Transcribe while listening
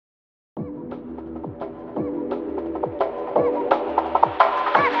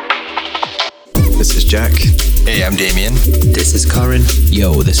Jack. Hey, I'm Damien. This is Corin.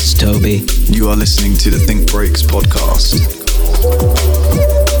 Yo, this is Toby. You are listening to the Think Breaks podcast.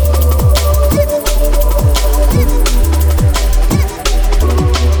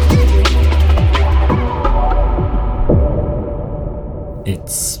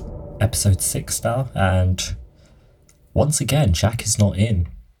 It's episode 6 now, and once again, Jack is not in.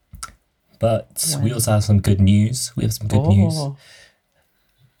 But we also have some good news.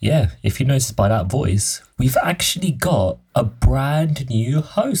 Yeah, if you notice by that voice, we've actually got a brand new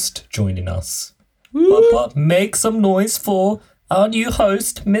host joining us. But make some noise for our new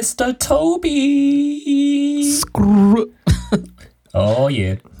host, Mr. Toby. Oh,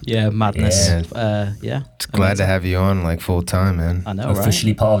 yeah. Yeah, madness. Yeah. Glad to have you on like full time, man. I know,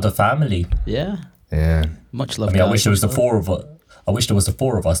 Officially part of the family. Yeah. Yeah. Much love. I mean, I wish there was the four of us. I wish there was the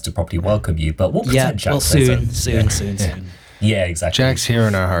four of us to properly welcome you, but we'll pretend Jack soon. Yeah, exactly. Jack's here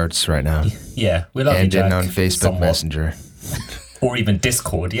in our hearts right now. Yeah, we love you, and Jack. on Facebook somewhat. Messenger. Or even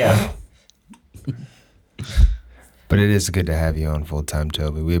Discord, yeah. But it is good to have you on full time,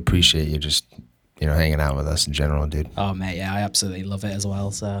 Toby. We appreciate you just, hanging out with us in general, dude. Oh, mate, yeah, I absolutely love it as well.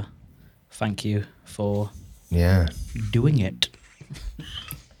 So thank you for doing it.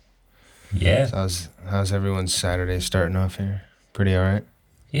 Yeah. So how's everyone's Saturday starting off here? Pretty all right?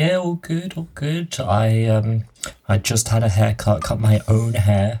 Yeah, all good. I just had a haircut, cut my own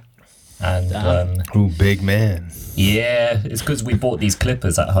hair. And Ooh, big man. yeah, it's because we bought these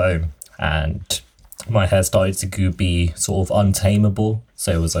clippers at home and my hair started to be sort of untamable.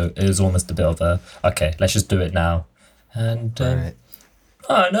 So it was almost a bit of okay, let's just do it now. And Right.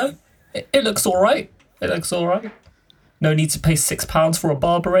 I don't know. It looks all right. No need to pay £6 for a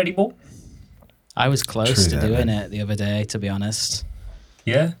barber anymore. I was close True to that, doing man. it the other day, to be honest.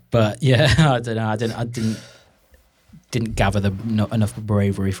 Yeah. But yeah, I don't know. I didn't gather enough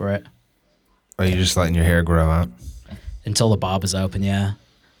bravery for it Are you just letting your hair grow out? until the barber's open. Yeah,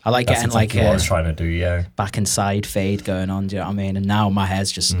 I like That's getting exactly like what I a was trying to do, yeah. back and side fade going on. Do you know what I mean? And now my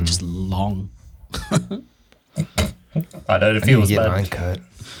hair's just long. I know the I need to feels, get man. mine cut.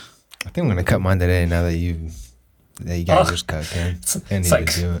 I think I'm gonna cut mine today. Now that you got yours cut, Ken. I need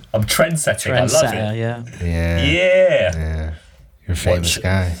like, to do it. I'm trend-setting. I love Trendsetter, it. yeah. Yeah. Yeah. You're a famous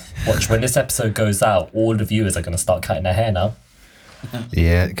guy. Watch, when this episode goes out, all the viewers are going to start cutting their hair now.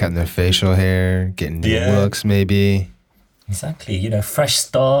 Yeah, cutting their facial hair, getting new looks, maybe. Exactly. Fresh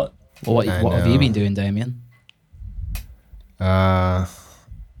start. Well, what I have you know. been doing, Damien? Not.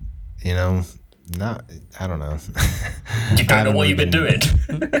 I don't know. You don't know what you've been doing.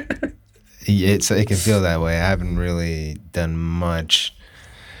 It can feel that way. I haven't really done much,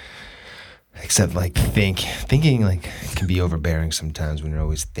 except like thinking. Like can be overbearing sometimes when you're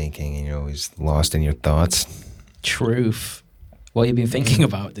always thinking and you're always lost in your thoughts. Truth. What have you been thinking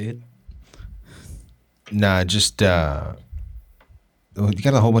about, dude? Nah, just you got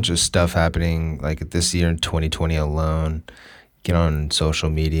a whole bunch of stuff happening like this year in 2020 alone. Get on social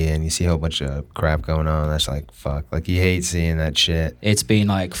media and you see a whole bunch of crap going on. That's like fuck. Like you hate seeing that shit. It's been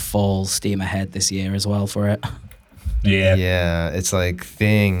like full steam ahead this year as well for it. Yeah. Yeah, it's like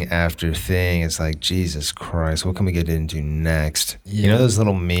thing after thing. It's like, Jesus Christ, what can we get into next? Yeah. You know those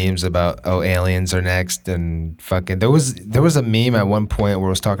little memes about, aliens are next and fucking... There was a meme at one point where it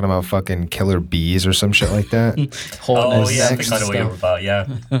was talking about fucking killer bees or some shit like that. Oh, Hornets, yeah, I sex think I know what and you're stuff. about,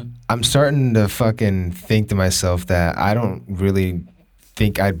 yeah. I'm starting to fucking think to myself that I don't really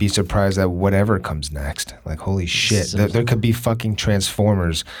think I'd be surprised at whatever comes next. Like, holy shit. There could be fucking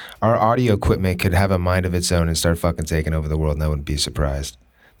Transformers. Our audio equipment could have a mind of its own and start fucking taking over the world, and I wouldn't be surprised.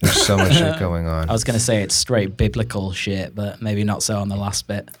 There's so much shit going on. I was going to say it's straight biblical shit, but maybe not so on the last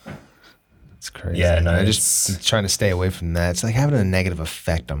bit. It's crazy. Yeah, no, I'm trying to stay away from that. It's like having a negative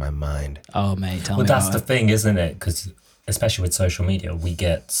effect on my mind. Oh, mate, tell me Well, that's about the it. thing, isn't it? Because especially with social media, we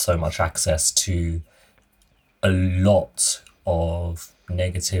get so much access to a lot of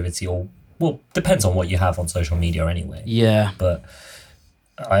negativity, or depends on what you have on social media anyway. Yeah. But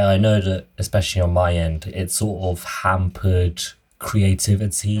I know that especially on my end, it sort of hampered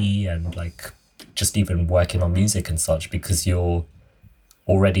creativity and like just even working on music and such, because you're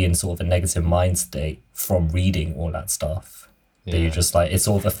already in sort of a negative mind state from reading all that stuff. That you just like, it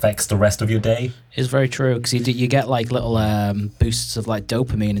sort of affects the rest of your day. It's very true, because you get like little boosts of like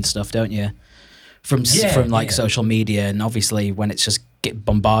dopamine and stuff, don't you? From social media, and obviously when it's just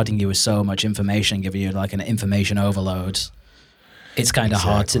bombarding you with so much information, giving you like an information overload, it's kind of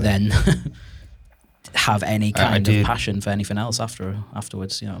hard to then have any kind of passion for anything else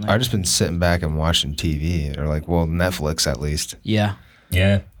afterwards. You know what I mean? I've just been sitting back and watching TV, or like, Netflix at least. Yeah,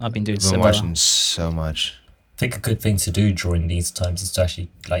 Yeah. I've been doing I've been similar. watching so much. think a good thing to do during these times is to actually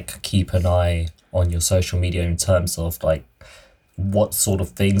like keep an eye on your social media in terms of like what sort of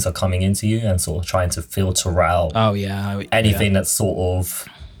things are coming into you and sort of trying to filter out anything that's sort of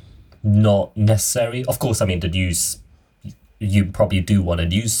not necessary. Of course, I mean, the news, you probably do want a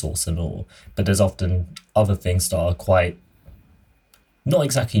news source and all, but there's often other things that are quite not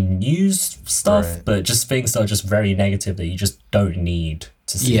exactly news stuff, Right. but just things that are just very negative that you just don't need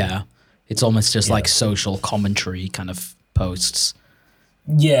to see. Yeah. It's almost just like social commentary kind of posts.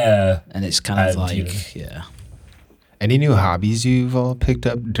 Yeah. And it's kind of And, like, you know, yeah. Any new hobbies you've all picked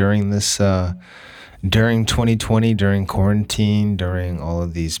up during this, during 2020, during quarantine, during all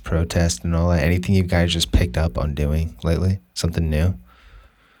of these protests and all that? Anything you guys just picked up on doing lately? Something new?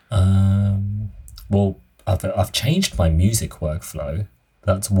 Well, I've changed my music workflow.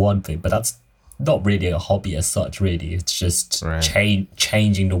 That's one thing, but that's not really a hobby as such. Really, it's just Right.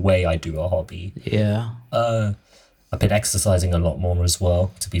 changing the way I do a hobby. Yeah. I've been exercising a lot more as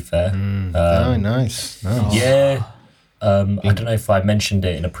well. To be fair, Oh, nice. Nice. yeah. I don't know if I mentioned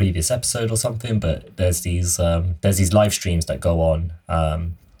it in a previous episode or something, but there's these live streams that go on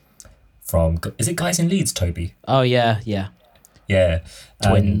from, is it Guys in Leeds, Toby? Oh, yeah, yeah. Yeah.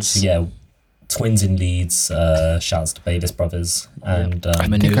 Twins. And, yeah. Twins in Leeds, shouts to Bayless Brothers. And I think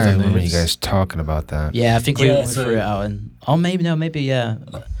Maneuver I remember moves. you guys talking about that. Yeah, I think we Yeah, went so- through it out. Maybe, yeah.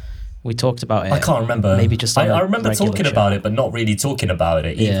 We talked about it. I can't remember. Maybe just on I a remember regular talking chat. about it, but not really talking about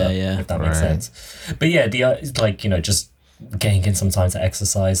it either. Yeah. If that makes Right. sense. But yeah, it's like, you know, just getting in some time to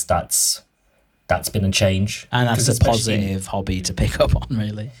exercise. That's been a change. And that's 'Cause a especially- positive hobby to pick up on,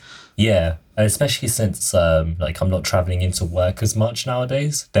 really. Yeah, and especially since like I'm not traveling into work as much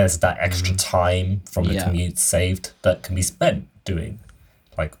nowadays. There's that extra time from the Yeah. commute saved that can be spent doing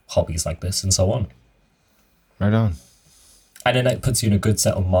like hobbies like this and so on. Right on. And then that puts you in a good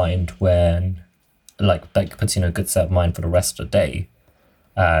set of mind when, like, that puts you in a good set of mind for the rest of the day.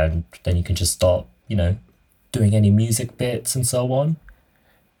 And then you can just start, you know, doing any music bits and so on.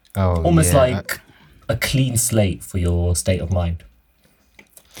 Oh, Almost yeah. like a clean slate for your state of mind.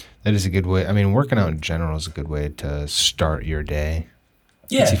 That is a good way. I mean, working out in general is a good way to start your day.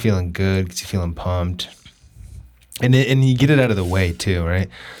 Yeah. Gets you feeling good, gets you feeling pumped. And you get it out of the way too, right?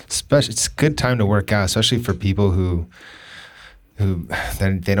 It's a good time to work out, especially for people who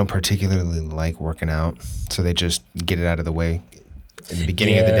they don't particularly like working out, so they just get it out of the way. In the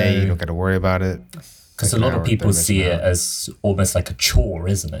beginning of the day, you don't got to worry about it. Because Like a an lot hour, of people 30 minutes, see an it hour. as almost like a chore,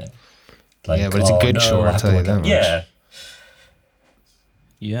 isn't it? Like, Yeah, but it's a good chore, I I'll have to tell you work that out. much. Yeah.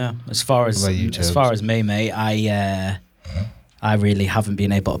 Yeah, as far as What about you, as Tobes? far as me, mate, I really haven't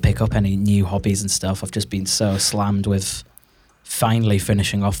been able to pick up any new hobbies and stuff. I've just been so slammed with finally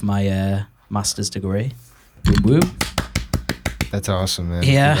finishing off my master's degree. Woo woo. That's awesome, man.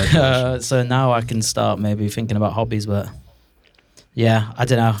 Yeah, Congratulations. so now I can start maybe thinking about hobbies, but yeah, I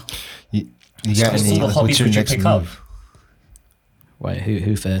don't know. You What got any? sort of hobbies What's your would you next pick up? move? Wait,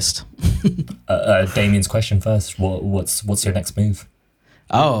 who first? Damien's question first. What's your next move?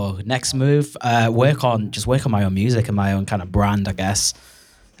 Oh, next move, work on my own music and my own kind of brand, I guess.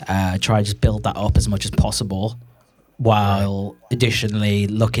 Try to just build that up as much as possible, while additionally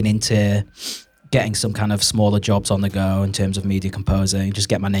looking into getting some kind of smaller jobs on the go in terms of media composing, just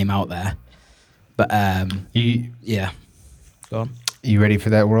get my name out there. But You yeah, go on. you ready for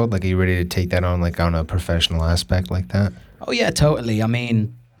that world? Like, are you ready to take that on, like, on a professional aspect like that? Oh yeah, totally. I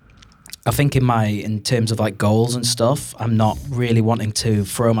mean, I think in terms of like goals and stuff, I'm not really wanting to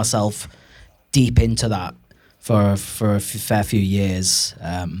throw myself deep into that for a fair few years.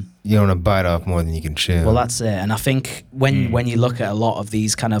 You don't want to bite off more than you can chew. Well, that's it. And I think when you look at a lot of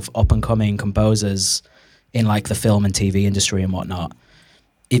these kind of up and coming composers in like the film and TV industry and whatnot,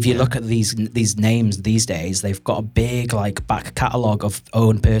 if you look at these names these days, they've got a big like back catalogue of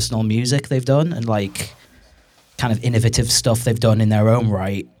own personal music they've done and like kind of innovative stuff they've done in their own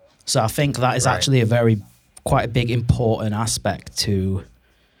right. So I think that is Right. actually quite a big important aspect to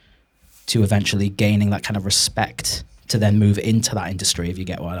eventually gaining that kind of respect to then move into that industry, if you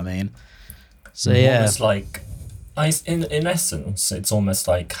get what I mean. So yeah, Almost like, in essence, it's almost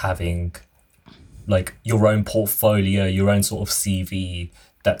like having like your own portfolio, your own sort of CV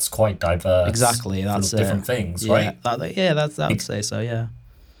that's quite diverse. exactly. full of That's different things, yeah, right? I would say so. Yeah.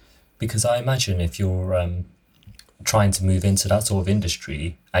 Because I imagine if you're trying to move into that sort of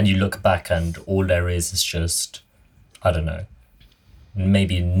industry and you look back and all there is just, I don't know,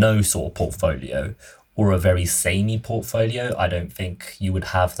 maybe no sort of portfolio or a very samey portfolio, I don't think you would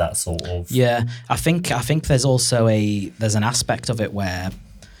have that sort of... Yeah, I think there's also there's an aspect of it where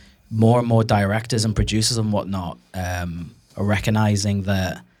more and more directors and producers and whatnot are recognizing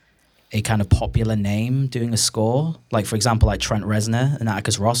that a kind of popular name doing a score. Like, for example, like Trent Reznor and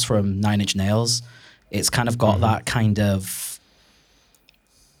Atticus Ross from Nine Inch Nails. It's kind of got that kind of...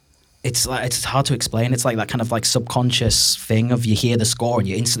 It's hard to explain. It's like that kind of like subconscious thing of you hear the score and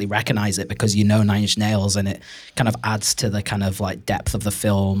you instantly recognize it because you know Nine Inch Nails, and it kind of adds to the kind of like depth of the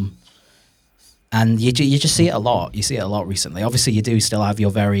film. And you just see it a lot. You see it a lot recently. Obviously, you do still have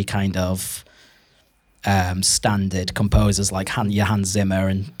your very kind of standard composers like Hans Zimmer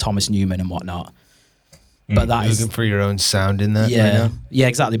and Thomas Newman and whatnot. But that is looking for your own sound in that. Yeah, right now? yeah,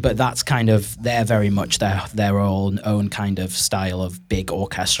 exactly. But that's kind of, they're very much their own kind of style of big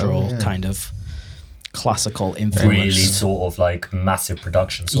orchestral kind of classical influence. Really sort of like massive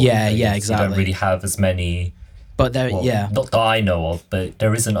production sort Yeah, of things. yeah, exactly. You don't really have as many... But there, yeah. Not that I know of, but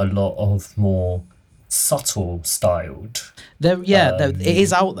there isn't a lot of more subtle styled. It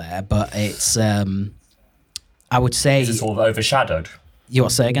is out there, but it's, I would say... Is it sort of overshadowed? You want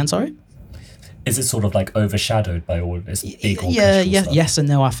to say again, sorry? Is it sort of like overshadowed by all this big orchestral stuff? Yes and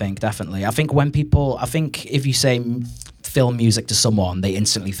no, I think, definitely. I think if you say film music to someone, they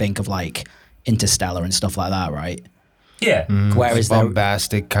instantly think of like Interstellar and stuff like that, right? Yeah. Whereas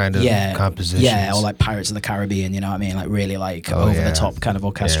bombastic kind of compositions. Yeah, or like Pirates of the Caribbean, you know what I mean? Like really like over the top kind of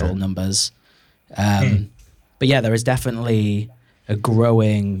orchestral numbers. But yeah, there is definitely a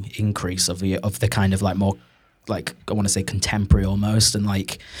growing increase of the kind of like more, like I want to say contemporary almost, and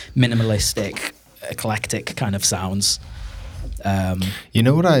like minimalistic, eclectic kind of sounds. You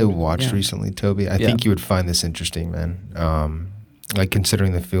know what I watched recently, Toby? I think you would find this interesting, man. Like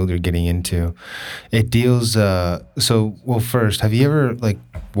considering the field you're getting into, it deals. First, have you ever like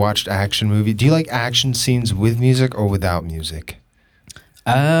watched action movie? Do you like action scenes with music or without music?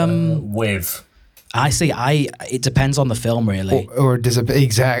 With. It depends on the film, really. Or does it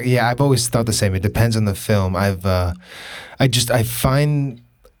exactly? Yeah, I've always thought the same. It depends on the film. I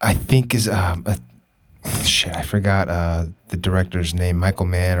forgot the director's name, Michael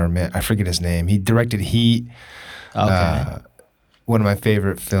Mann I forget his name. He directed Heat. Okay. One of my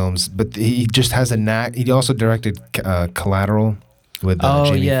favorite films, but he just has a knack. He also directed Collateral with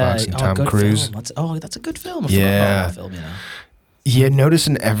Jamie Foxx and Tom Cruise. That's a good film. I forgot about that film, you know. Yeah, notice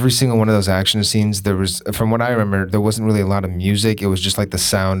in every single one of those action scenes, there was, from what I remember, there wasn't really a lot of music. It was just like the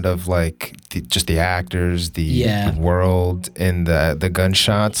sound of like just the actors, the world, and the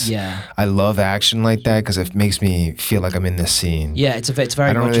gunshots. Yeah, I love action like that because it makes me feel like I'm in this scene. Yeah, it's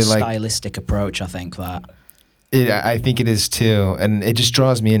very much a stylistic approach. I think that. I think it is too, and it just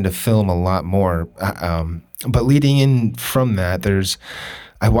draws me into film a lot more. But leading in from that,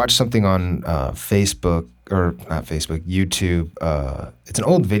 I watched something on Facebook. Or not Facebook, YouTube. It's an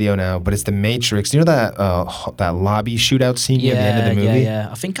old video now, but it's The Matrix. You know that lobby shootout scene near the end of the movie? Yeah.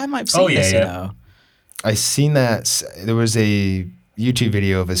 I think I might have seen this, you know. I seen that. There was a YouTube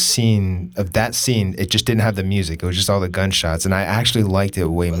video of that scene. It just didn't have the music. It was just all the gunshots, and I actually liked it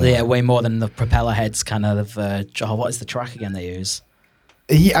way more. Yeah, way more than the propeller heads kind of. What is the track again they use?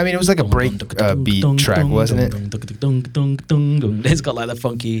 I mean, it was like a break beat track, wasn't it? It's got like the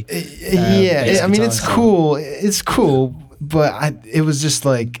funky. I mean, it's cool. It's cool, but it was just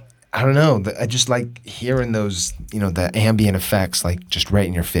like, I don't know. I just like hearing those, the ambient effects, like just right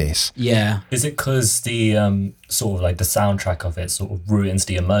in your face. Yeah. Is it because the sort of like the soundtrack of it sort of ruins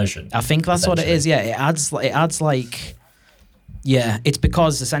the immersion? I think that's what it is. Yeah, it adds like. Yeah, it's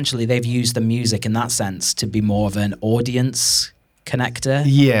because essentially they've used the music in that sense to be more of an audience connector.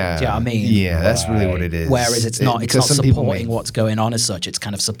 Yeah. Do you know what I mean? Yeah, that's really what it is. Whereas it's not supporting what's going on as such. It's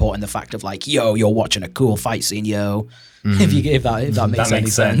kind of supporting the fact of like, yo, you're watching a cool fight scene, yo. Mm-hmm. if that makes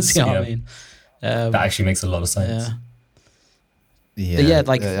any sense. You know what I mean? That actually makes a lot of sense.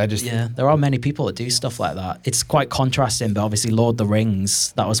 Yeah. There are many people that do stuff like that. It's quite contrasting, but obviously Lord of the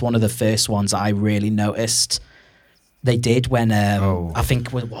Rings, that was one of the first ones I really noticed. They did when I think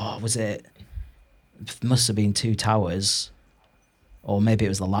what was it? It must have been Two Towers. Or maybe it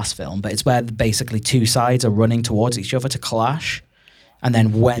was the last film, but it's where basically two sides are running towards each other to clash. And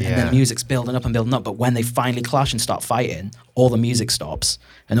then and the music's building up, but when they finally clash and start fighting, all the music stops.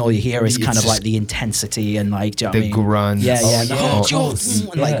 And all you hear is kind of like the intensity and like, do you know what I mean? Grunts.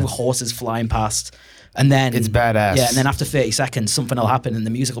 And like horses flying past. And then... It's badass. Yeah, and then after 30 seconds, something will happen and the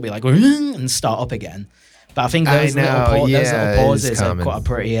music will be like, and start up again. But I think those little pauses are quite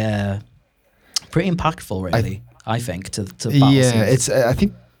pretty impactful, really. I think to battle scenes. It's. I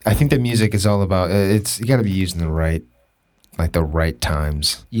think the music is all about. You got to be used in the right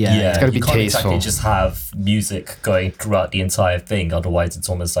times. Yeah, it's got to be you can't tasteful. Exactly just have music going throughout the entire thing. Otherwise, it's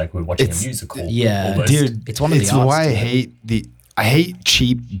almost like we're watching a musical. Yeah, almost. Dude, it's one of the. It's why I hate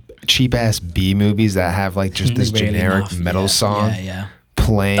cheap ass B movies that have like just this generic metal song. Yeah.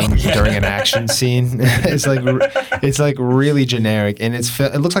 playing during an action scene. It's like really generic, and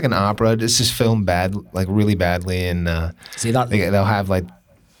it looks like an opera. It's just filmed really badly, and see that they'll have like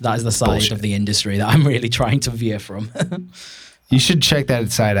that is the side bullshit of the industry that I'm really trying to veer from. You should check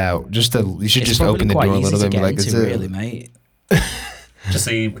that side out. You should just open the door a little bit and be like, "Is it really, mate?" Just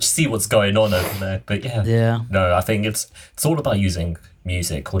see what's going on over there. But yeah. No, I think it's all about using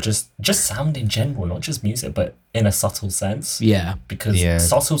music or just sound in general, not just music, but in a subtle sense. Yeah. Because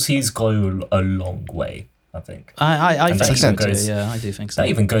subtleties go a long way, I think. I think so too. Yeah, I do think so. That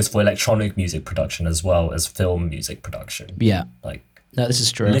even goes for electronic music production as well as film music production. Yeah. Like, no, this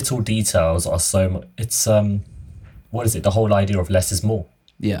is true. Little details are so much. It's what is it? The whole idea of less is more.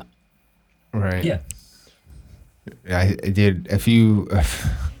 Yeah. Right. Yeah. I did.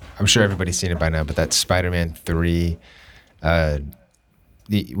 I'm sure everybody's seen it by now, but that Spider-Man 3,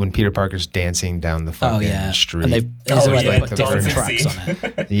 when Peter Parker's dancing down the fucking street. And there's like different tracks on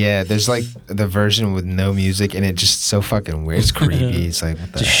it. Yeah, there's like the version with no music, and it's just so fucking weird. It's creepy. It's like,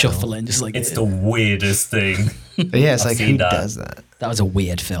 what the just hell? shuffling, just like it's the weirdest thing. But yeah, it's like, who does that? That was a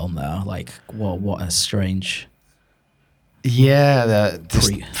weird film, though. Like, what a strange. Yeah,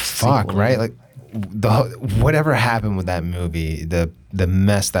 fuck, right? Like, whatever happened with that movie, the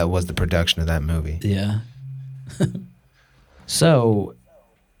mess that was the production of that movie. Yeah. So,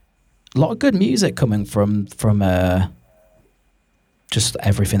 a lot of good music coming from just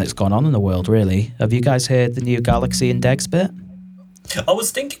everything that's gone on in the world, really. Have you guys heard the new Galaxy and Degs bit? I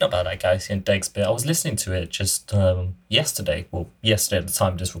was thinking about that Galaxy and Degs bit. I was listening to it just yesterday. Well, yesterday at the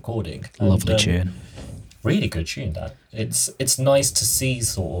time of this recording. Lovely tune. Really good tune, that. It's nice to see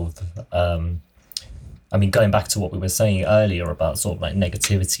sort of... I mean, going back to what we were saying earlier about sort of like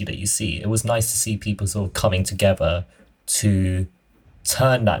negativity that you see, it was nice to see people sort of coming together to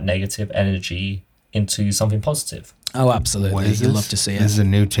turn that negative energy into something positive. Oh, absolutely. You love to see it. This is a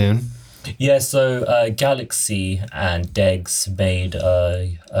new tune? Yeah, so Galaxy and Degs made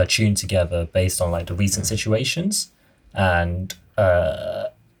a tune together based on like the recent situations, and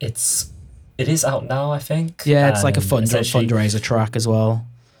it is out now, I think. Yeah, it's like a fundraiser track as well.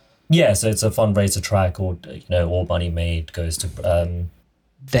 Yeah, so it's a fundraiser track, or all money made goes to the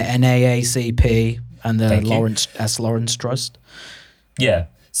NAACP and the Lawrence Trust. Yeah,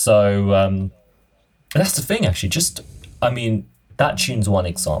 so that's the thing, actually. That tune's one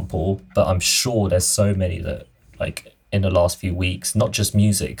example, but I'm sure there's so many that, like, in the last few weeks, not just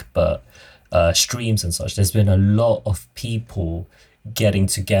music, but streams and such, there's been a lot of people getting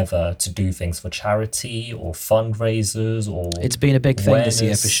together to do things for charity or fundraisers, or it's been a big thing this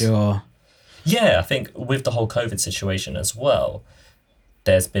year for sure. Yeah, I think with the whole COVID situation as well,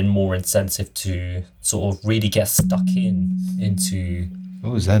 there's been more incentive to sort of really get stuck into...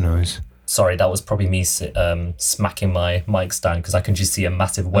 What was that noise? Sorry, that was probably me smacking my mic stand because I can just see a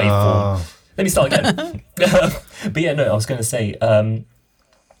massive waveform. Let me start again. But yeah, no, I was going to say...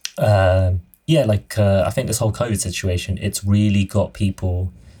 I think this whole COVID situation, it's really got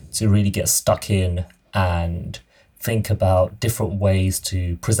people to really get stuck in and think about different ways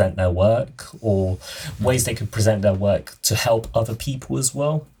to present their work, or ways they could present their work to help other people as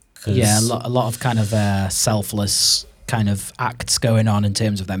well. Yeah, a lot of kind of selfless kind of acts going on in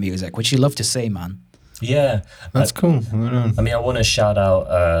terms of their music, which you love to see, man. Yeah. That's cool. I want to shout out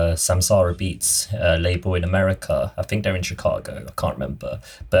Samsara Beats, label in America. I think they're in Chicago. I can't remember.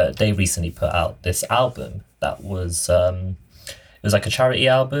 But they recently put out this album that was... it was like a charity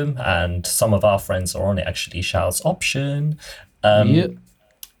album, and some of our friends are on it, actually. Shouts Option. Yep.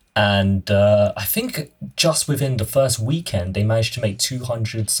 And I think just within the first weekend, they managed to make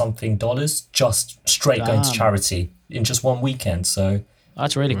 $200-something just straight going to charity in just one weekend. So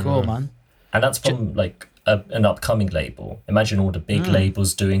that's really cool, man. And that's from like an upcoming label. Imagine all the big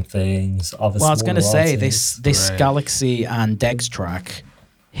labels doing things. I was going to say this Galaxy and Degs track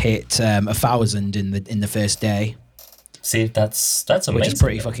hit 1,000 in the first day. See, that's amazing. Which is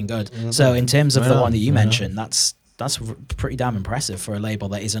pretty fucking good. Mm-hmm. So in terms of the one that you mentioned, that's pretty damn impressive for a label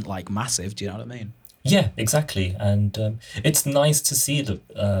that isn't like massive. Do you know what I mean? Yeah, exactly. And it's nice to see that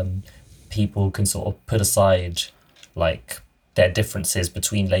people can sort of put aside like their differences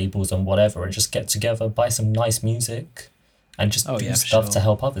between labels and whatever, and just get together, buy some nice music, and just do stuff to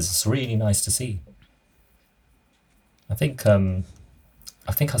help others. It's really nice to see. I think I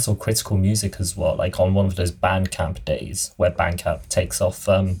saw Critical Music as well, like on one of those Bandcamp days where Bandcamp takes off.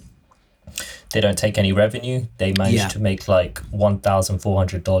 They don't take any revenue. They managed to make like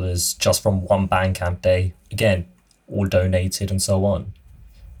 $1,400 just from one Bandcamp day. Again, all donated and so on,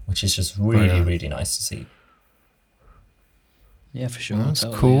 which is just really, really nice to see. Yeah, for sure. That's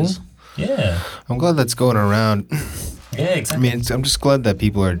cool. Yeah. I'm glad that's going around. Yeah, I exactly. mean, I'm just glad that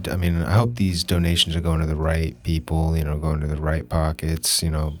people are. I mean, I hope these donations are going to the right people. Going to the right pockets.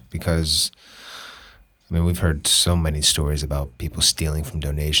 Because I mean, we've heard so many stories about people stealing from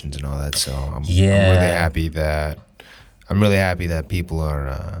donations and all that. So I'm really happy that people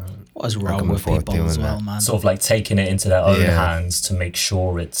are. What is are wrong coming with forth people doing as well, that. man? Sort of like taking it into their own Yeah. hands to make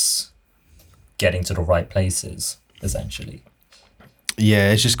sure it's getting to the right places, essentially.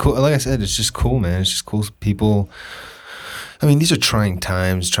 Yeah, it's just cool. Like I said, it's just cool, man. It's just cool. People. I mean, these are trying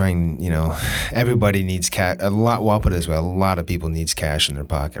times. Everybody needs cash. Well, I'll put it this way: a lot of people needs cash in their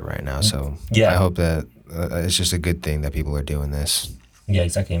pocket right now. So Yeah. I hope that it's just a good thing that people are doing this. Yeah,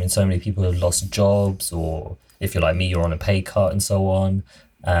 exactly. I mean, so many people have lost jobs, or if you're like me, you're on a pay cut and so on.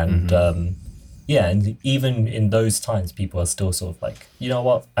 And and even in those times, people are still sort of like, you know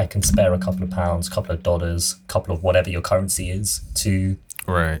what, I can spare a couple of pounds, couple of dollars, couple of whatever your currency is to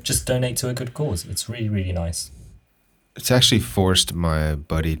Right. just donate to a good cause. It's really, really nice. It's actually forced my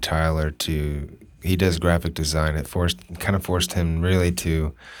buddy Tyler to. He does graphic design. It kind of forced him really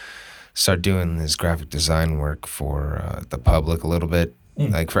to start doing his graphic design work for the public a little bit.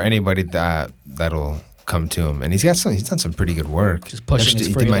 Like for anybody that'll come to him, and he's done some pretty good work. Just pushing his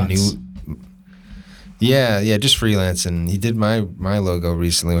He did my freelance. just freelance, and he did my logo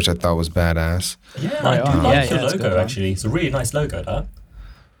recently, which I thought was badass. Yeah, Right I do on. like Yeah, your it's good, logo, man. actually. It's a really nice logo, that.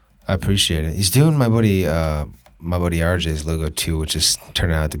 I appreciate it. He's doing my buddy RJ's logo too, which is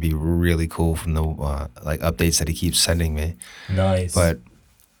turning out to be really cool from the like updates that he keeps sending me. Nice. But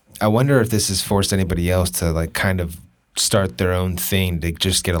I wonder if this has forced anybody else to like kind of start their own thing to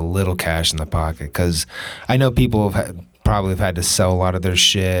just get a little cash in the pocket, because I know people probably have had to sell a lot of their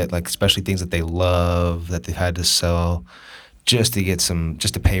shit, like especially things that they love that they've had to sell just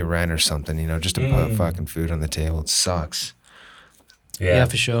to pay rent or something, just to put fucking food on the table. It sucks. Yeah,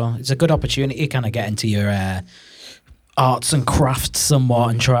 for sure. It's a good opportunity to kind of get into your arts and crafts somewhat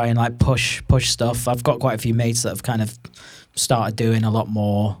and try and like push stuff. I've got quite a few mates that have kind of started doing a lot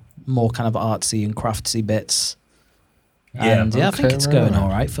more kind of artsy and craftsy bits. Yeah, And I think okay, it's right going on. all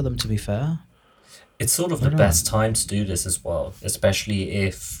right for them, to be fair. It's sort of the best time to do this as well, especially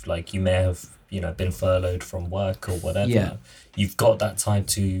if like you may have, been furloughed from work or whatever. Yeah. You've got that time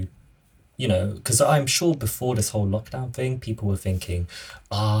to, because I'm sure before this whole lockdown thing, people were thinking,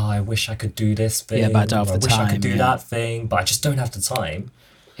 I wish I could do this thing. Yeah, but I don't have or the I wish I time, could do yeah. that thing, but I just don't have the time.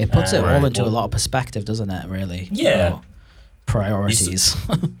 It puts it all Right. into a lot of perspective, doesn't it, really? Yeah. About priorities.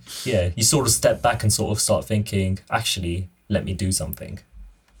 Yeah, you sort of step back and sort of start thinking, actually, let me do something.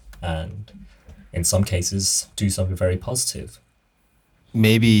 And in some cases, do something very positive.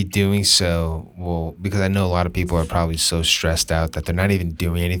 Maybe doing so will, because I know a lot of people are probably so stressed out that they're not even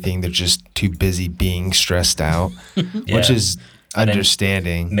doing anything. They're just too busy being stressed out, which Yeah. is And then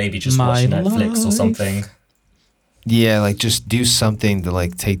understanding. Maybe just My watch Netflix or life. something. Yeah, like just do something to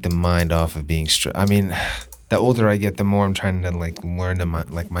like take the mind off of being stressed. I mean, the older I get, the more I'm trying to like learn to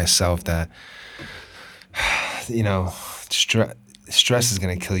myself that, stress is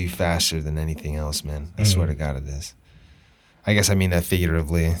gonna kill you faster than anything else, man. I swear to God it is. I guess I mean that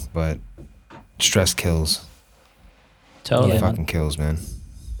figuratively, but stress kills. Totally. Yeah. man. Fucking kills, man.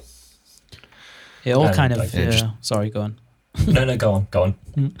 It all And, kind of, like, sorry, go on. No, go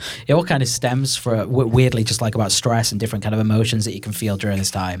on. It all kind of stems for weirdly just like about stress and different kind of emotions that you can feel during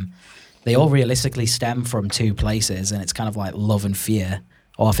this time. They all realistically stem from two places, and it's kind of like love and fear,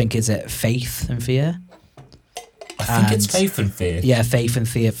 or I think is it faith and fear? I think it's And- faith and fear. Yeah, faith and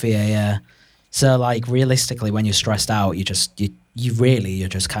fear. Yeah. So like realistically, when you're stressed out, you're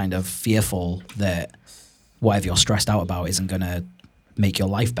just kind of fearful that whatever you're stressed out about isn't gonna make your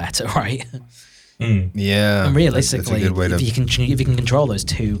life better, right? Yeah. And realistically, that's a good way if you can control those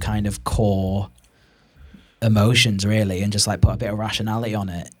two kind of core emotions, really, and just like put a bit of rationality on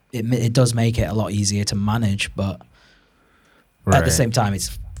it, it does make it a lot easier to manage. But at the same time,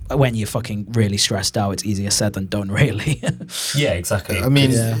 it's when you're fucking really stressed out, it's easier said than done, really. Yeah, exactly. I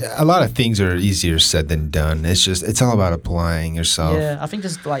mean, Yeah. a lot of things are easier said than done. It's all about applying yourself. Yeah, I think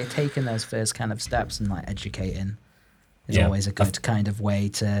just like taking those first kind of steps and like educating is Yeah. always a good kind of way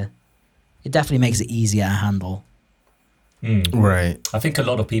to. It definitely makes it easier to handle. Right. I think a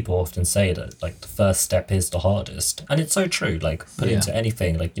lot of people often say that like the first step is the hardest, and it's so true. Like put it Yeah. into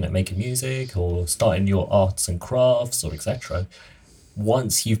anything, like making music or starting your arts and crafts or etc.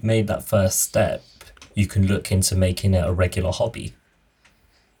 Once you've made that first step, you can look into making it a regular hobby.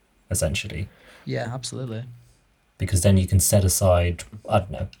 Essentially, Yeah, absolutely. because then you can set aside, I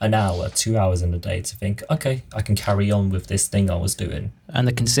don't know, an hour, 2 hours in the day to think, okay, I can carry on with this thing I was doing. And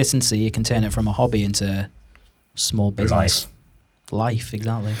the consistency, you can turn it from a hobby into small business. Life,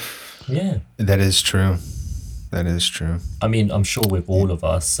 exactly. Yeah. That is true. That is true. I mean, I'm sure with all of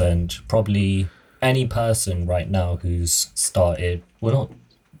us, and probably any person right now who's started, well,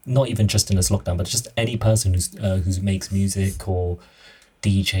 not even just in this lockdown, but just any person who makes music or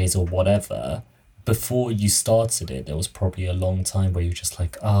DJs or whatever. Before you started it, there was probably a long time where you're just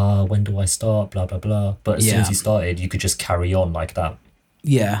like, when do I start? Blah blah blah. But as soon as you started, you could just carry on like that.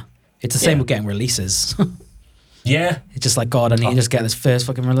 Yeah, it's the same with getting releases. Yeah, it's just like, God, I need to just get this first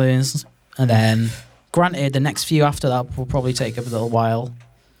fucking release, and then. Granted, the next few after that will probably take a little while.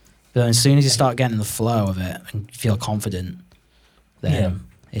 But as soon as you start getting the flow of it and feel confident, then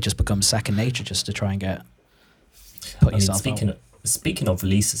it just becomes second nature just to try and put yourself out. Speaking of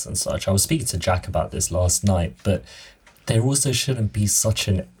releases and such, I was speaking to Jack about this last night, but there also shouldn't be such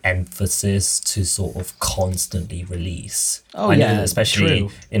an emphasis to sort of constantly release. I know that especially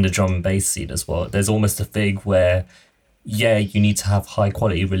in the drum and bass scene as well. There's almost a thing where you need to have high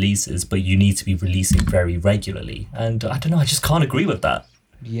quality releases, but you need to be releasing very regularly. And I don't know, I just can't agree with that.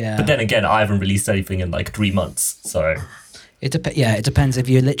 Yeah. But then again, I haven't released anything in like 3 months, so... It depends if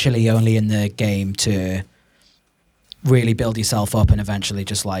you're literally only in the game to really build yourself up and eventually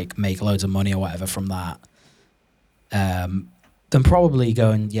just like make loads of money or whatever from that. Then probably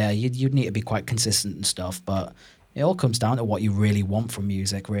you'd need to be quite consistent and stuff, but it all comes down to what you really want from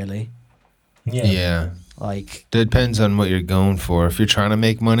music, really. Yeah. Like, depends on what you're going for. If you're trying to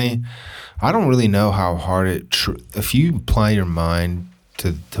make money, I don't really know how hard if you apply your mind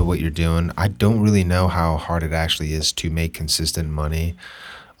to what you're doing, I don't really know how hard it actually is to make consistent money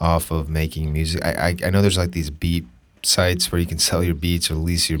off of making music. I know there's like these beat sites where you can sell your beats or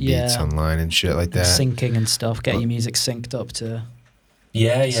release your beats online and shit like that. Syncing and stuff, get your music synced up to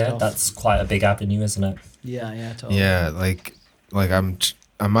stuff. That's quite a big avenue, isn't it? Yeah, totally. Yeah, like I'm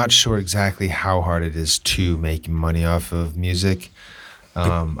not sure exactly how hard it is to make money off of music.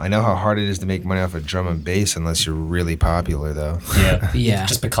 I know how hard it is to make money off of drum and bass unless you're really popular, though. Yeah.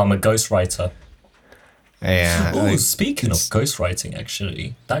 Just become a ghostwriter. Yeah. Speaking of ghostwriting,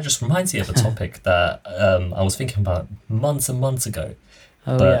 actually, that just reminds me of a topic that I was thinking about months and months ago.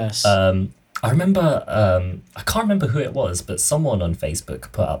 Yes. I remember, I can't remember who it was, but someone on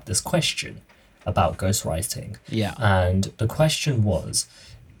Facebook put up this question about ghostwriting. Yeah. And the question was,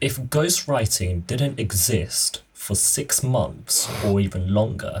 if ghostwriting didn't exist for 6 months or even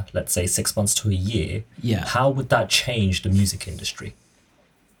longer, let's say 6 months to a year, how would that change the music industry?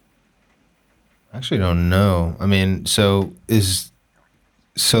 I actually don't know. I mean,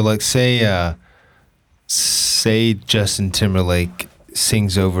 say Justin Timberlake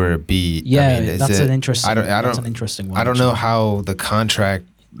sings over a beat. Yeah, I mean, that's an interesting one. I don't know how the contract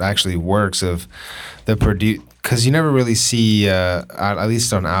actually works of the because you never really see at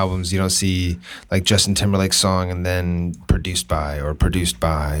least on albums you don't see like Justin Timberlake's song and then produced by or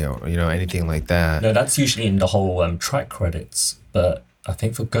anything like that. No, that's usually in the whole track credits, but I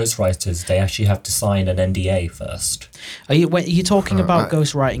think for ghostwriters they actually have to sign an NDA first. Are you talking about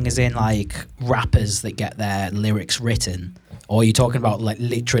ghostwriting as in like rappers that get their lyrics written, or are you talking about like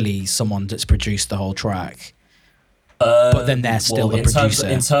literally someone that's produced the whole track? But then they're still the producer.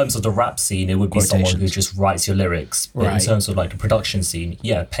 In terms of the rap scene, it would be someone who just writes your lyrics. But in terms of like the production scene,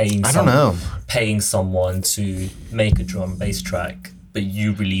 paying someone to make a drum and bass track, but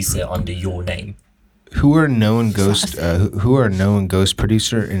you release it under your name. Who are known ghost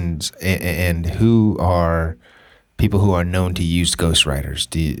producer and who are people who are known to use ghostwriters?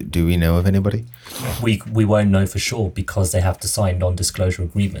 Do we know of anybody? We won't know for sure because they have to sign non-disclosure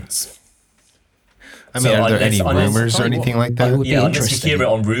agreements. I mean, are there any rumors or anything like that? Unless you hear it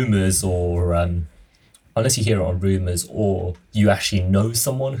on rumors or you actually know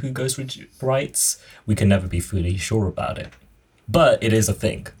someone who ghostwrites, we can never be fully sure about it. But it is a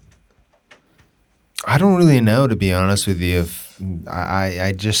thing. I don't really know, to be honest with you.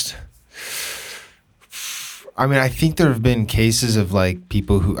 I think there have been cases of like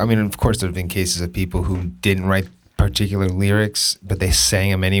people who, of course there have been cases of people who didn't write particular lyrics, but they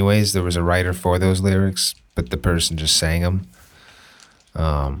sang them anyways. There was a writer for those lyrics, but the person just sang them.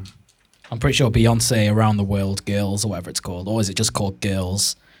 I'm pretty sure Beyonce Around the World Girls or whatever it's called, or is it just called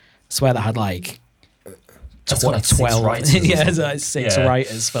Girls? I swear that had like 12 writers. Six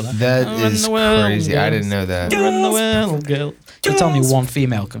writers for that. That is crazy. I didn't know that. Around the world, girl. You tell me one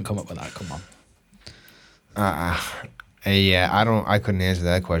female can come up with that. Come on. I couldn't answer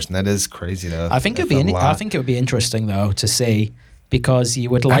that question. That is crazy though. I think it would be interesting though to see, because you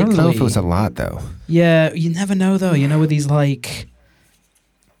would likely. I don't know if it was a lot though. Yeah, you never know though. You know, with these like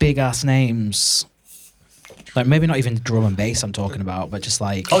big ass names, like maybe not even drum and bass I'm talking about, but just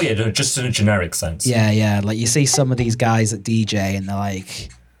like just in a generic sense. Yeah. Like you see some of these guys that DJ and they're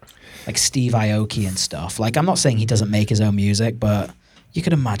like like Steve Aoki and stuff. Like, I'm not saying he doesn't make his own music, but you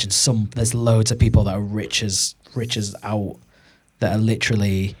can imagine there's loads of people that are rich as out that are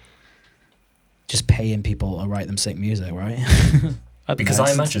literally just paying people to write them sick music, right? Because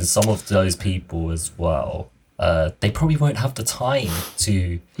I imagine some of those people as well, they probably won't have the time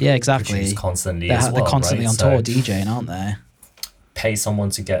to produce constantly They're constantly right? on tour DJing, aren't they? Pay someone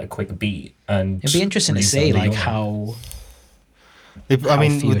to get a quick beat, and it'd be interesting to see like how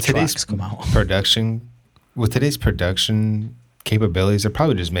with today's come out. With today's production capabilities, they're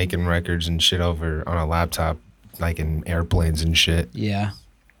probably just making records and shit over on a laptop, like in airplanes and shit. Yeah.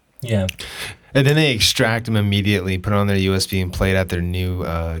 And then they extract them immediately, put it on their USB, and play it at their new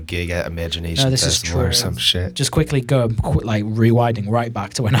gig at Imagination Festival or some shit. Just quickly rewinding right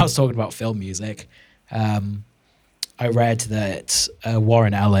back to when I was talking about film music. I read that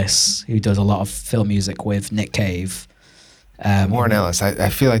Warren Ellis, who does a lot of film music with Nick Cave. Warren Ellis, I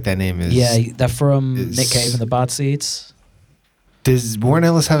feel like that name is... Yeah, they're from Nick Cave and the Bad Seeds. Does Warren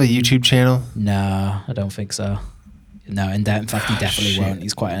Ellis have a YouTube channel? No, I don't think so. No, in fact, he definitely won't.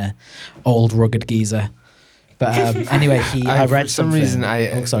 He's quite an old, rugged geezer. But anyway, I read for some reason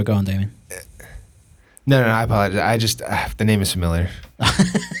sorry, go on, Damien. No, I apologize. The name is familiar.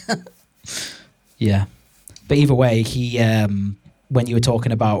 Yeah. But either way, he when you were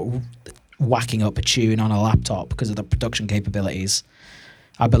talking about whacking up a tune on a laptop because of the production capabilities,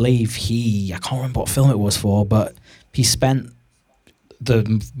 I believe I can't remember what film it was for, but he spent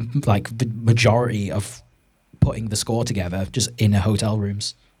the majority of putting the score together just in hotel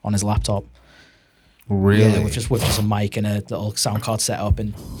rooms on his laptop. Really? Yeah, with just a mic and a little sound card set up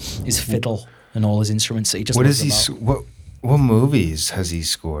and his fiddle and all his instruments that he just What movies has he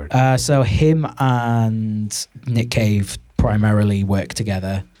scored? So him and Nick Cave primarily work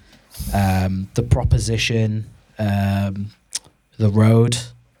together. The Proposition, The Road.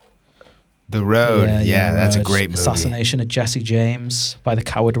 The Road, that's a great movie. Assassination of Jesse James by the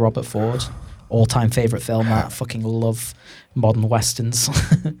coward Robert Ford. All-time favorite film. I fucking love modern westerns.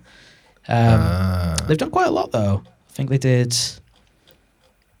 They've done quite a lot though. I think they did.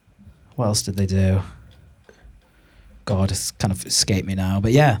 What else did they do? God, it's kind of escaped me now.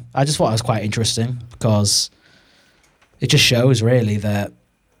 But yeah, I just thought it was quite interesting because it just shows really that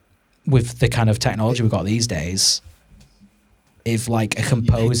with the kind of technology we've got these days, if like a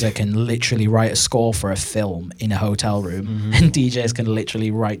composer can literally write a score for a film in a hotel room and DJs can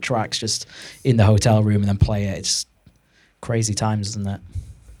literally write tracks just in the hotel room and then play it, it's crazy times, isn't it?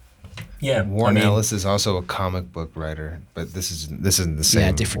 Yeah, Warren Ellis is also a comic book writer, but this isn't the same.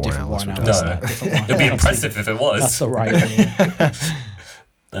 Yeah, different Warren Ellis. No. It'd be impressive if it was. That's the right one.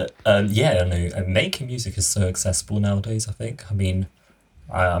 But making music is so accessible nowadays. I think.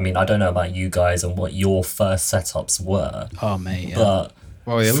 I don't know about you guys and what your first setups were. Oh mate, yeah. But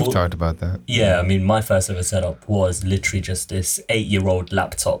we've talked about that. Yeah, my first ever setup was literally just this 8-year-old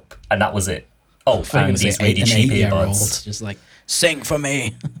laptop, and that was it. Oh, and these really cheap earbuds. Just like sing for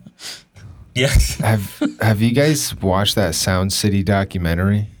me. Yeah. Have you guys watched that Sound City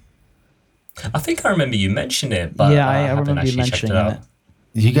documentary? I think I remember you mentioning it, but yeah, I remember you mentioning it.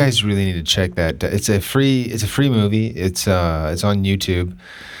 You guys really need to check that. It's a free movie. It's on YouTube,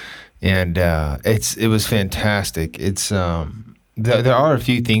 and it was fantastic. It's there are a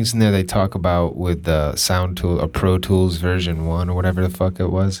few things in there they talk about with the Sound Tool or Pro Tools version 1 or whatever the fuck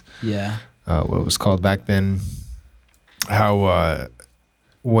it was. Yeah. What it was called back then. How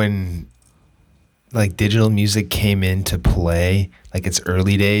when like digital music came into play, like its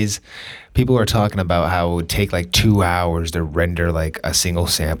early days, people were talking about how it would take like 2 hours to render like a single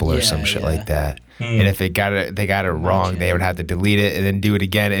sample or some shit like that. And if they got it wrong, they would have to delete it and then do it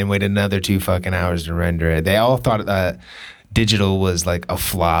again and wait another 2 fucking hours to render it. They all thought that digital was like a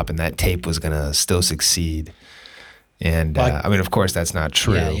flop and that tape was gonna still succeed. And of course that's not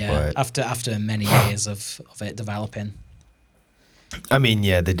true. Yeah. But after many years of it developing.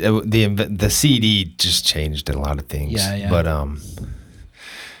 The CD just changed a lot of things. Yeah. But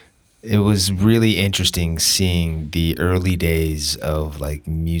it was really interesting seeing the early days of like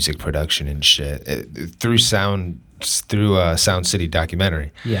music production and shit through Sound City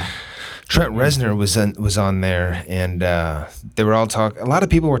documentary. Yeah. Trent Reznor was on there, and they were all a lot of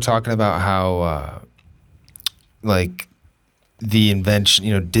people were talking about how like the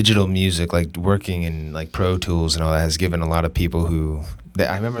invention, digital music, like working in like Pro Tools and all that, has given a lot of people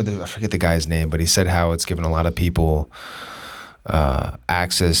I forget the guy's name, but he said how it's given a lot of people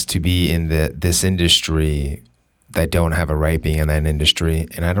access to be in this industry that don't have a right being in that industry.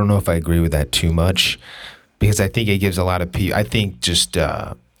 And I don't know if I agree with that too much, because I think it gives a lot of people, I think just,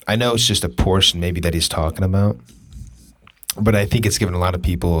 I know it's just a portion maybe that he's talking about, But I think it's given a lot of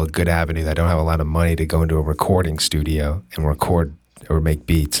people a good avenue that don't have a lot of money to go into a recording studio and record or make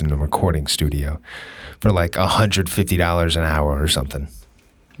beats in a recording studio for like $150 an hour or something.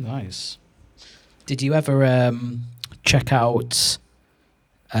 Nice. Did you ever check out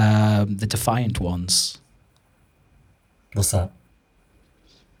the Defiant Ones? What's that?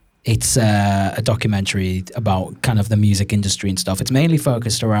 It's a documentary about kind of the music industry and stuff. It's mainly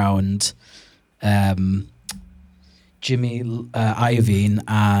focused around Jimmy Iovine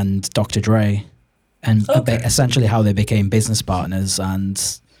and Dr. Dre, and essentially how they became business partners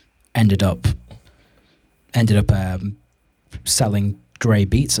and ended up selling Dre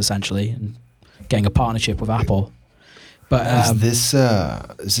beats essentially and getting a partnership with Apple. But is this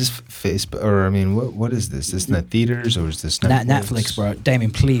Facebook, or I mean, what is this? Is this net theaters or is this Netflix, bro?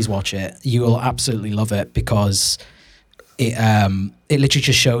 Damien, please watch it. You will absolutely love it because it literally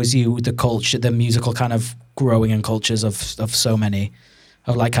just shows you the culture, the musical kind of growing in cultures of so many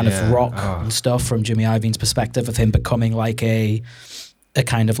of like kind of rock and stuff from Jimmy Iovine's perspective of him becoming like a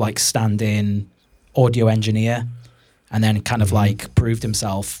kind of like stand-in audio engineer. And then kind of like proved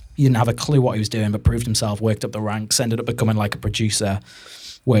himself. He didn't have a clue what he was doing, but proved himself, worked up the ranks, ended up becoming like a producer,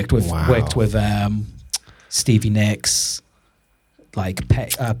 worked with Stevie Nicks, like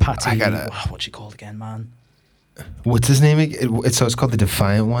Patty. What's she called again, man? What's his name? It's called the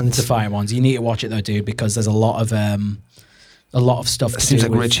Defiant Ones. The Defiant Ones. You need to watch it though, dude, because there's a lot of stuff. It seems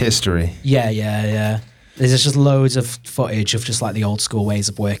like rich history. Yeah. There's just loads of footage of just like the old school ways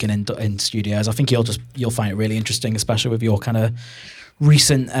of working in studios. I think you'll find it really interesting, especially with your kind of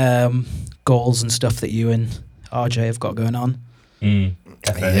recent goals and stuff that you and RJ have got going on.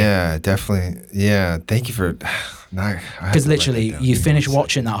 Definitely. Yeah, definitely. Yeah, thank you for. Because literally, you finish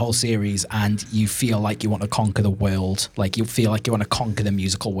watching that whole series and you feel like you want to conquer the world. Like you feel like you want to conquer the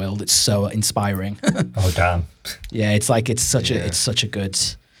musical world. It's so inspiring. Oh damn! Yeah, it's like it's such a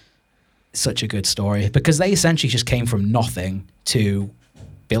good story because they essentially just came from nothing to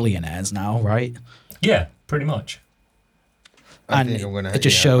billionaires now, right? Yeah, pretty much. And it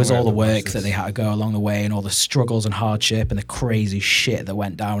just shows all the work that they had to go along the way and all the struggles and hardship and the crazy shit that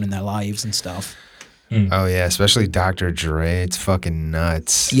went down in their lives and stuff. Oh yeah, especially Dr. Dre. It's fucking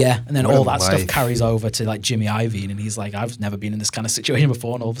nuts. Yeah, and then all that stuff carries over to like Jimmy Iovine, and he's like, I've never been in this kind of situation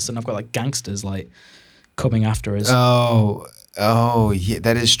before, and all of a sudden I've got like gangsters like coming after us. Oh yeah,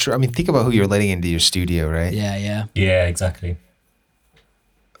 that is true. I mean, think about who you're letting into your studio, right? Yeah, exactly.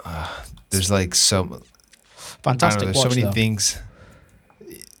 There's like so fantastic. There's so many things.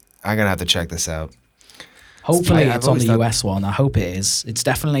 I'm gonna have to check this out. Hopefully, it's on the US one. I hope it is. It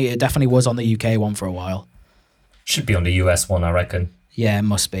definitely was on the UK one for a while. Should be on the US one, I reckon. Yeah, it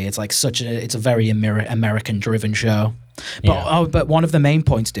must be. It's like it's a very American-driven show. But one of the main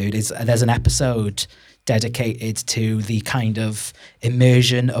points, dude, is there's an episode dedicated to the kind of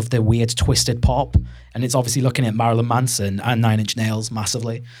immersion of the weird twisted pop, and it's obviously looking at Marilyn Manson and Nine Inch Nails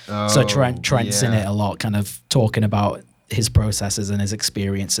massively. So Trent's in it a lot, kind of talking about his processes and his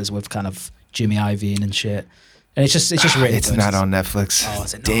experiences with kind of Jimmy Iovine and shit. And it's just really it's good. not on Netflix. Oh,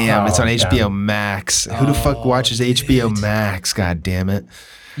 is it not? Damn, it's on HBO Max. Who the fuck watches HBO Max? God damn it.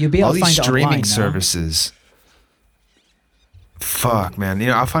 You'll be able all to these find it streaming online services. Fuck, man.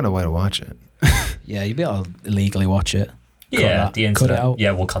 I'll find a way to watch it. Yeah, you'll be able to illegally watch it. Yeah, the internet. Cut it out.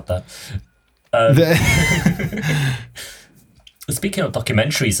 Yeah, we'll cut that. Speaking of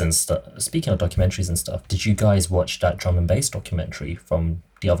documentaries and stuff, did you guys watch that drum and bass documentary from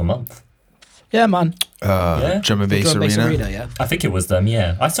the other month? Yeah, man. Drum and Bass Arena. Yeah. I think it was them.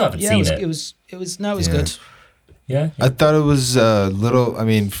 Yeah, I still haven't seen it. It was good. Yeah. I thought it was a little. I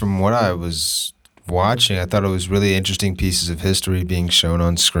mean, from what I was watching, I thought it was really interesting pieces of history being shown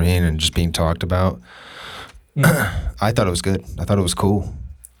on screen and just being talked about. I thought it was good. I thought it was cool.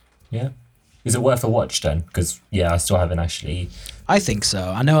 Yeah. Is it worth a watch then? Because I still haven't actually. I think so.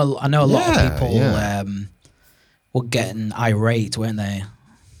 I know a lot of people were getting irate, weren't they?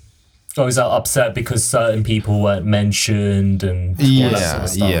 Oh, is that upset because certain people weren't mentioned and all that sort of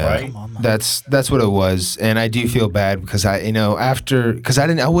stuff, right? Come on, man. That's what it was, and I do feel bad because I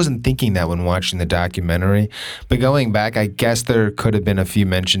wasn't thinking that when watching the documentary, but going back, I guess there could have been a few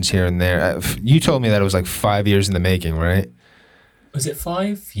mentions here and there. You told me that it was like 5 years in the making, right? Was it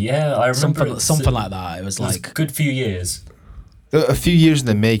 5? Yeah, I remember something like that. It was like a good few years. A few years in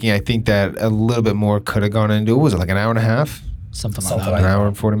the making. I think that a little bit more could have gone into it. Was it like an hour and a half? Something like An hour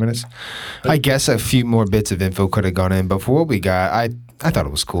and 40 minutes. But I guess a few more bits of info could have gone in, but for what we got, I thought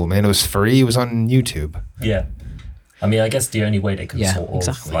it was cool, man. It was free. It was on YouTube. Yeah. I mean, I guess the only way they could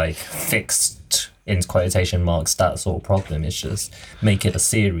of like fixed, in quotation marks, that sort of problem is just make it a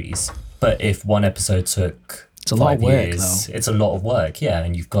series. But if one episode took It's a lot of work, years. though. It's a lot of work, yeah,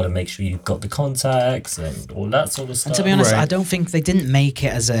 and you've got to make sure you've got the contacts and all that sort of stuff. And to be honest, Right. I don't think they didn't make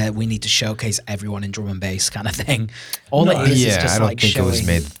it as a we need to showcase everyone in drum and bass kind of thing. All No. it is Yeah, just I don't like think showing. it was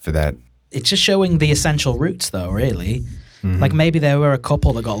made for that. It's just showing the essential roots, though. Really, like maybe there were a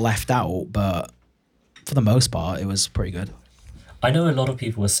couple that got left out, but for the most part, it was pretty good. I know a lot of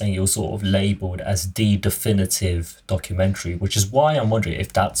people were saying it was sort of labelled as the definitive documentary, which is why I'm wondering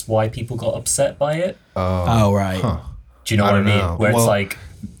if that's why people got upset by it. Oh right. Do you know I what I don't mean? know. Where Well- it's like,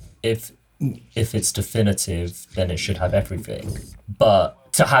 if it's definitive, then it should have everything.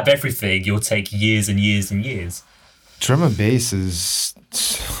 But to have everything, you'll take years and years and years. Drum and bass is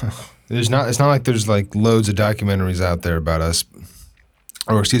it's not like there's like loads of documentaries out there about us,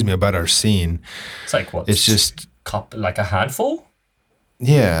 or excuse me, about our scene. It's like what? It's just like a handful.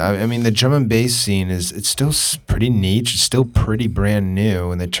 yeah. I mean, the drum and bass scene it's still pretty niche. It's still pretty brand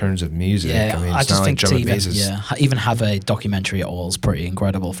new in the terms of music. Yeah, I mean, I it's just not like think drum to and even, bass is. even have a documentary at all is pretty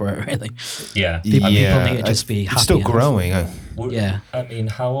incredible for it, really. Yeah. People Yeah, need to just be it's happy still enough. growing. Yeah. I mean,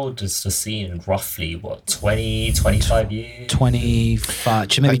 how old is the scene roughly? What, 20, 25 years?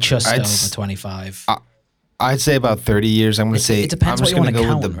 25, maybe just I'd over s- 25. I'd say about 30 years. I'm going to say It depends I'm what just you want gonna to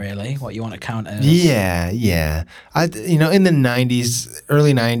go count, with the really. What you want to count as. Yeah. In the 90s,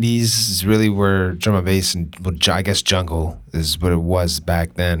 early 90s is really where drum and bass and, well, I guess jungle is what it was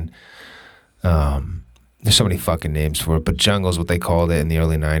back then. There's so many fucking names for it, but jungle is what they called it in the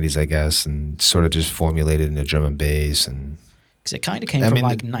early 90s, I guess, and sort of just formulated into drum and bass. And Because it kind of came I from mean,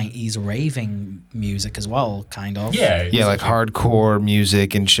 like 90s raving music as well, kind of. Yeah. yeah, like hardcore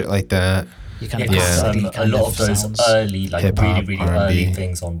music and shit like that. You kind of Yeah, Yeah. because, a lot of those sounds. early, like Hip-hop, really R&B. early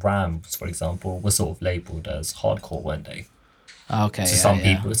things on Rams, for example, were sort of labelled as hardcore, weren't they? Okay. So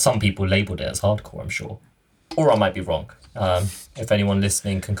yeah, some people labelled it as hardcore, I'm sure. Or I might be wrong. If anyone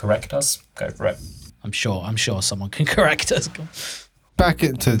listening can correct us, go for it. I'm sure someone can correct us. Back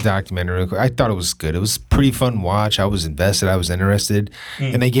into the documentary real quick. I thought it was good. It was a pretty fun watch. I was invested. I was interested.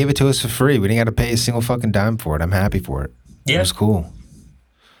 And they gave it to us for free. We didn't got to pay a single fucking dime for it. I'm happy for it. It Yeah. was cool.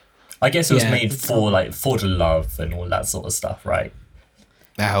 I guess it was Yeah, made it's for the love and all that sort of stuff, right?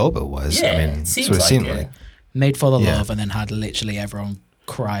 I hope it was. Yeah, I mean, it that's seems what it like seemed it. like. Made for the Yeah. love, and then had literally everyone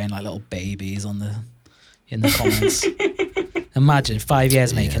crying like little babies in the comments. Imagine 5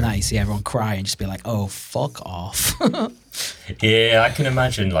 years making that, you see everyone cry and just be like, "Oh, fuck off." Yeah, I can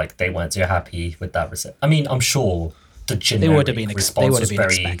imagine like they weren't too happy with that reception. I mean, I'm sure the generic would have been response was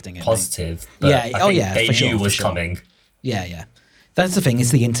very expecting it, mate. positive. But Yeah, I oh think yeah, they for knew sure, it was for sure. coming. Yeah. That's the thing.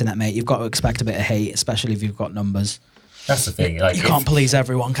 It's the internet, mate. You've got to expect a bit of hate, especially if you've got numbers. That's the thing. Like You can't please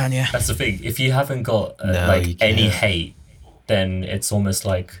everyone, can you? that's the thing. If you haven't got No, you any can't. hate, then it's almost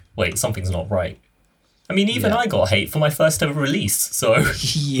like, wait, something's not right. I mean, even Yeah. I got hate for my first ever release. So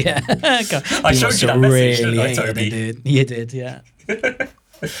Yeah. I showed you that message, didn't I, hated Toby? it, dude. You did, yeah.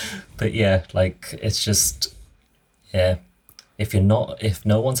 but yeah, like it's just if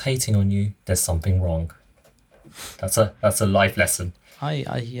no one's hating on you, there's something wrong. That's a life lesson. I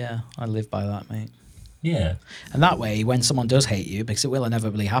live by that, mate. Yeah. And that way, when someone does hate you, because it will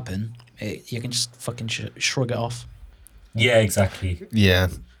inevitably happen, you can just fucking shrug it off. Yeah, exactly. Yeah.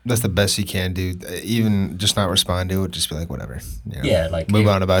 That's the best you can do. Even just not respond to it, just be like, whatever. You know, Yeah, like move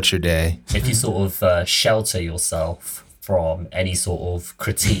on about your day. if you sort of shelter yourself from any sort of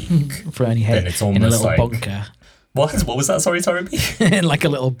critique. For any hate Then it's in a almost little like- bunker. What was that? Sorry, Toby. In like a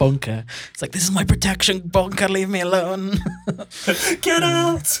little bunker. It's like, this is my protection bunker, leave me alone. Get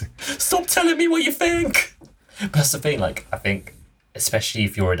out! Stop telling me what you think. But that's the thing. Like, I think, especially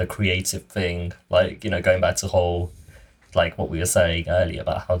if you're in a creative thing, like going back to whole, like what we were saying earlier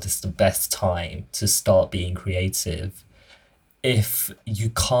about how this is the best time to start being creative. If you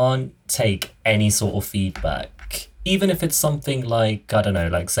can't take any sort of feedback, even if it's something like, I don't know,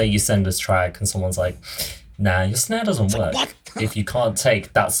 like say you send this track and someone's like, nah, your snare doesn't work. what? If you can't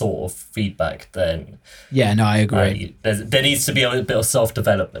take that sort of feedback, then Yeah, no, I agree. there needs to be a bit of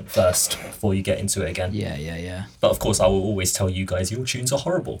self-development first before you get into it again. Yeah. But of course, I will always tell you guys your tunes are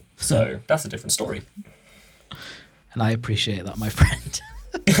horrible. So that's a different story. And I appreciate that, my friend.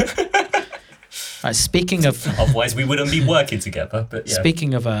 Right, speaking of Otherwise, we wouldn't be working together. But yeah.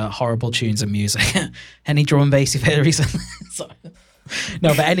 speaking of horrible tunes and music, any drum and bass you've heard recently? Sorry. No,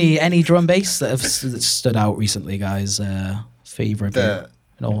 but any drum and bass that have that stood out recently, guys, for either of you?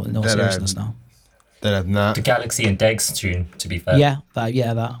 In all that seriousness now. That I've not the Galaxy and Degs tune, to be fair. Yeah,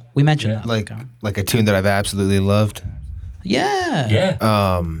 that. We mentioned that. like a tune that I've absolutely loved. Yeah.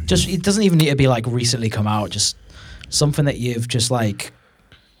 Yeah. Just it doesn't even need to be like recently come out. Just something that you've just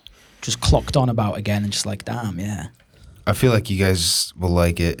clocked on about again and just like, damn, yeah. I feel like you guys will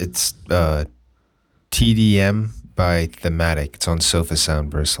like it. It's TDM by Thematic. It's on Sofa Sound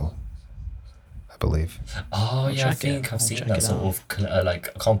Bristle, I believe. Oh yeah, I check think it. I've I'll seen check that it sort out. of like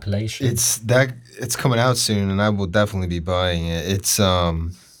a compilation. It's coming out soon, and I will definitely be buying it. It's yeah.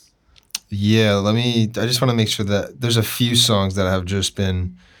 I just want to make sure that there's a few songs that have just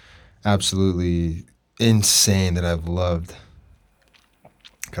been absolutely insane that I've loved.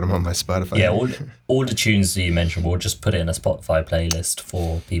 Got them on my Spotify. Yeah, all the tunes that you mentioned, we'll just put it in a Spotify playlist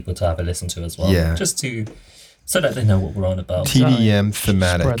for people to have a listen to as well. Yeah. So that they know what we're on about. TDM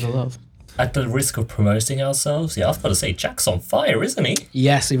Thematic. Spread the love. At the risk of promoting ourselves, yeah, I've got to say, Jack's on fire, isn't he?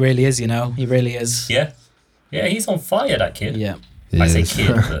 Yes, he really is. He really is. Yeah, he's on fire, that kid. Yeah. I say Yes.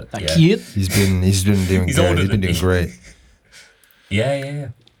 kid, but That yeah. cute. He's been doing He's good. older He's been than doing me. great. Yeah.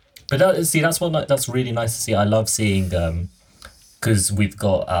 But that's really nice to see. I love seeing, because we've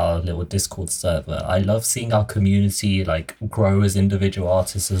got our little Discord server. I love seeing our community like grow as individual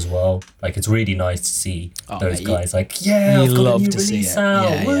artists as well. Like it's really nice to see those mate, guys. Like I've got a love new to see release it. out.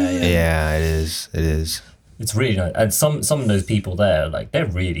 Yeah, Woo!" Yeah, it is. It is. It's really nice. And some of those people there, like they're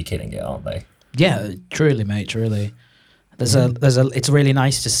really killing it, aren't they? Yeah, truly, mate, truly. It's really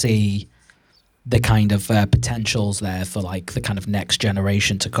nice to see the kind of potentials there for like the kind of next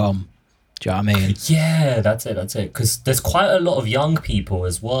generation to come. Do you know what I mean? Yeah, that's it. Because there's quite a lot of young people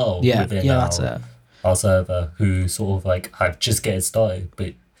as well within that's it. our server who sort of like have just getting started.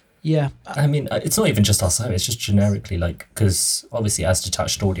 But Yeah, I mean, it's not even just our server, it's just generically like, because obviously as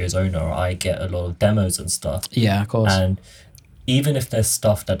Detached Audio's owner, I get a lot of demos and stuff. yeah, of course. And even if there's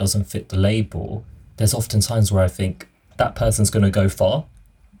stuff that doesn't fit the label, there's often times where I think that person's going to go far.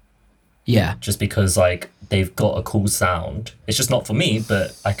 Yeah, Just because like they've got a cool sound. It's just not for me,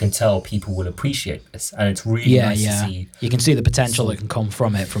 but I can tell people will appreciate this, and it's really nice to see. You can see the potential that can come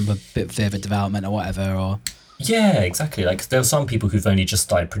from it, from a bit further development or whatever. Or Yeah, exactly. Like there are some people who've only just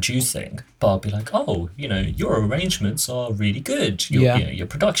started producing, but I'll be like, oh, your arrangements are really good. Your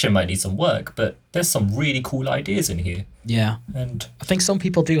production might need some work, but there's some really cool ideas in here. yeah, And I think some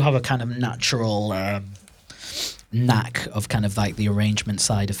people do have a kind of natural knack of kind of like the arrangement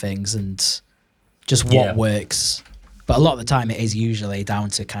side of things and just what works. But a lot of the time, it is usually down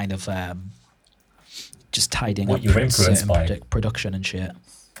to kind of just tidying What up you're influenced by. production and shit.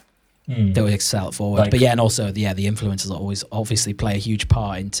 That would excel it forward. Like- But yeah, and also the influences always obviously play a huge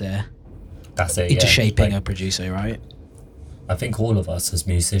part into that's it. shaping Like, a producer, right? I think all of us as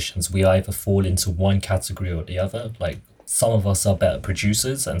musicians, we either fall into one category or the other. Like some of us are better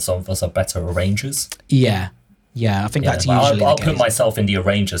producers and some of us are better arrangers. Yeah, I think that's but usually I'll the put case. myself in the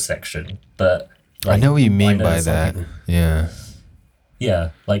arranger section, but like, I know what you mean know by some that. people- Yeah. yeah,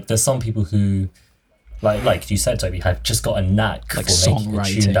 like there's some people who, like you said, Toby, have just got a knack Like for making a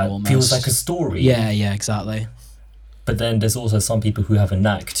songwriting tune that almost. feels like a story. Yeah, exactly. But then there's also some people who have a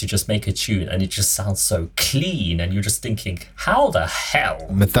knack to just make a tune and it just sounds so clean, and you're just thinking, how the hell?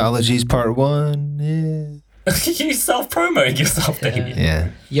 Mythologies Part 1. You self-promoting yourself, Davey. Yeah.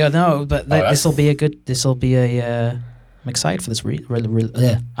 Yeah, no, but that's- I'm excited for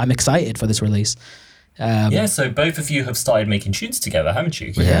this. I'm excited for this release. Yeah, so both of you have started making tunes together, haven't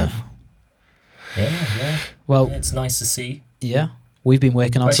you? Yeah. Yeah. Well, Yeah, it's nice to see. yeah, we've been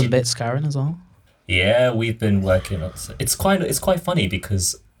working on some Actually- bits, Karen, as well. Yeah, we've been working on. It's quite funny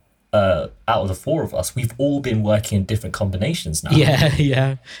because out of the four of us, we've all been working in different combinations now.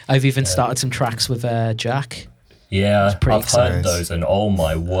 Yeah. I've even started some tracks with Jack. Yeah, pretty I've heard exciting. those, and oh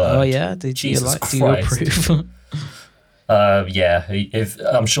my word! Oh yeah, do you Jesus do you Christ. approve? Yeah. If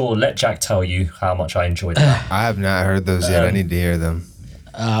I'm sure, let Jack tell you how much I enjoyed that. I have not heard those yet. I need to hear them.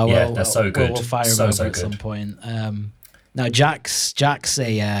 Yeah, they're so good. We'll fire So, them so over at some good. point. No, Jack's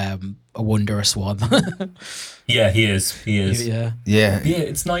a wondrous one. Yeah, he is. yeah. Yeah. Yeah,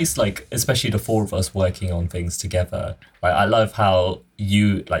 it's nice, like, especially the four of us working on things together. Like, I love how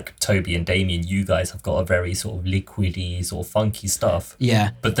you, like, Toby and Damien, you guys have got a very sort of liquidy, sort of funky stuff.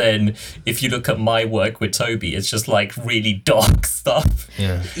 Yeah. But then, if you look at my work with Toby, it's just, like, really dark stuff.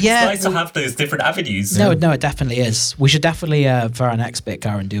 Yeah. Yeah. It's nice to have those different avenues. No, it definitely is. We should definitely, for our next bit,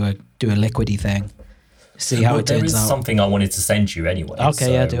 Karen, do a liquidy thing. See how Well, it there turns is out. something I wanted to send you anyway.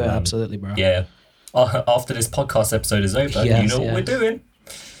 Okay, yeah, so, do it. Absolutely, bro. Yeah. After this podcast episode is over, Yes, you know yeah. what we're doing.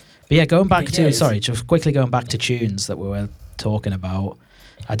 But yeah, going back But to, yeah, sorry, just quickly going back to tunes that we were talking about.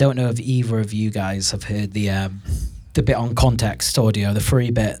 I don't know if either of you guys have heard the bit on Context Audio, the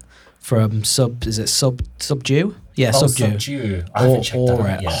free bit from Subdue? Yeah, Oh, Subdue. Subdue. I haven't checked that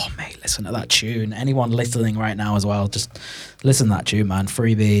out yet. Oh, mate, listen to that tune. Anyone listening right now as well, just listen to that tune, man.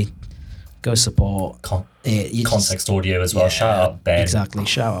 Freebie, go support. You just- Context Audio as well. Yeah, Shout out Ben. Exactly.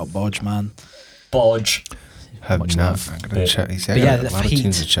 Shout out Bodge, man. Bodge. Have much not. love. I'm gonna check. He's got But yeah, a the lot of heat,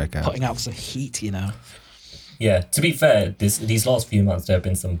 tunes to check out. putting out some heat, you know. Yeah, to be fair, these last few months there have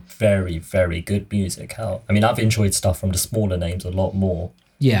been some very, very good music out. I mean, I've enjoyed stuff from the smaller names a lot more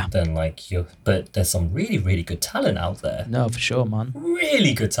Yeah. than like you, but there's some really, really good talent out there. No, for sure, man.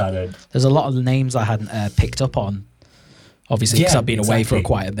 Really good talent. There's a lot of names I hadn't picked up on, obviously, because Yeah, I've been away for exactly.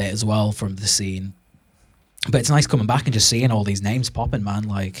 quite a bit as well from the scene. But it's nice coming back and just seeing all these names popping, man.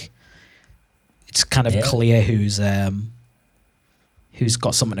 Like, it's kind of Yeah. clear who's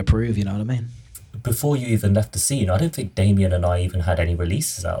got something to prove. You know what I mean? Before you even left the scene, I don't think Damien and I even had any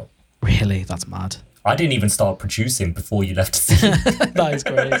releases out. Really, that's mad. I didn't even start producing before you left the scene. That is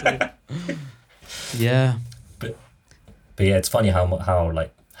crazy. Yeah, But yeah, it's funny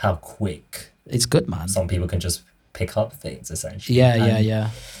how quick it's good, man. some people can just pick up things essentially. Yeah, And yeah.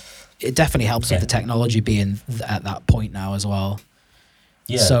 It definitely helps with Yeah. the technology being at that point now as well.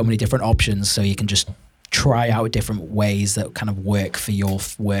 Yeah. So many different options, so you can just try out different ways that kind of work for your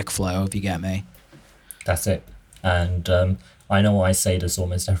workflow, if you get me. That's it. And I know I say this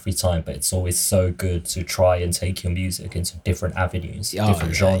almost every time, but it's always so good to try and take your music into different avenues, Oh,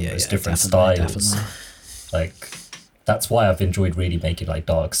 different yeah, genres, yeah, different definitely, styles. definitely. Like, that's why I've enjoyed really making like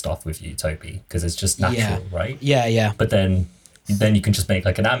dark stuff with you, Toby, because it's just natural, right? Yeah, yeah. But then you can just make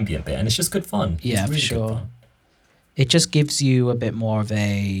like an ambient bit, and it's just good fun. Yeah, It's for really good sure. fun. It just gives you a bit more of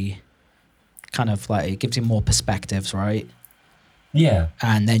a kind of like, it gives you more perspectives, right? Yeah,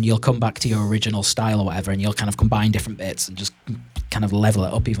 And then you'll come back to your original style or whatever, and you'll kind of combine different bits and just kind of level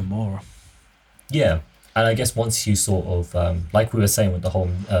it up even more. yeah. And I guess once you sort of, like we were saying with the whole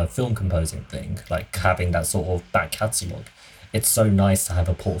film composing thing, like having that sort of back catalogue, it's so nice to have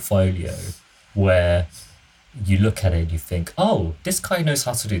a portfolio where you look at it and you think, oh, this guy knows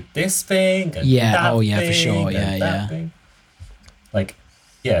how to do this thing. And Yeah, that oh, yeah, for thing, sure, and yeah, that yeah. thing. Like,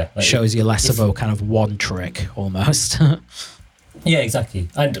 yeah. Like, Shows you less if- of a kind of one trick almost. Yeah, exactly.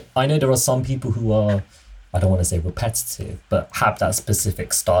 And I know there are some people who are, I don't want to say repetitive, but have that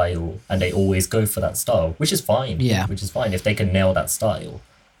specific style and they always go for that style, which is fine. Yeah. Which is fine if they can nail that style.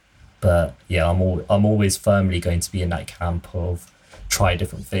 But yeah, I'm always firmly going to be in that camp of try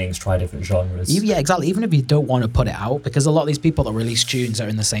different things, try different genres. Yeah, exactly. Even if you don't want to put it out, because a lot of these people that release tunes that are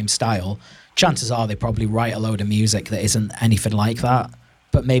in the same style, chances are they probably write a load of music that isn't anything like that.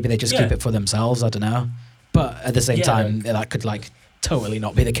 But maybe they just keep Yeah. it for themselves. I don't know. But at the same Yeah, time, that could like totally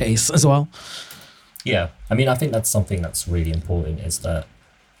not be the case as well. Yeah, I mean, I think that's something that's really important is that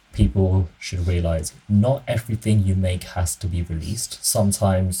people should realize not everything you make has to be released.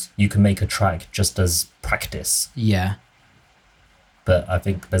 Sometimes you can make a track just as practice. Yeah. But I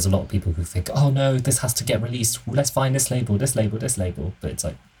think there's a lot of people who think, oh no, this has to get released. Well, let's find this label, this label, this label. But it's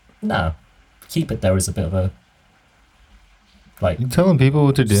like, nah, keep it there as a bit of a, like, You telling people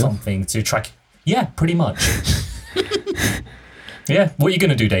what to do? something to track. Yeah, pretty much. Yeah, what are you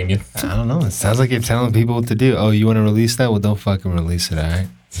going to do, Damien? I don't know. It sounds like you're telling people what to do. Oh, you want to release that? Well, don't fucking release it, all right?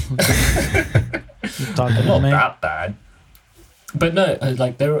 Talking Not to me. that bad. But no,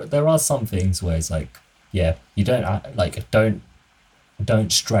 like there are some things where it's like, yeah, you don't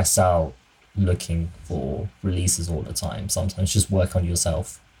don't stress out looking for releases all the time. Sometimes just work on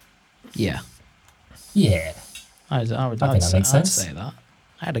yourself. Yeah. Yeah. I'd think that makes sense. say that.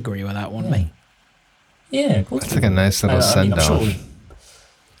 I'd agree with that one, Yeah. mate. Yeah, of course. It's like a nice little send off.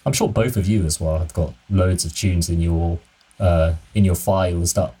 I'm sure both of you as well have got loads of tunes in your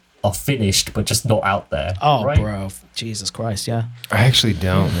files that are finished but just not out there. Oh, right? bro. Jesus Christ, yeah. I actually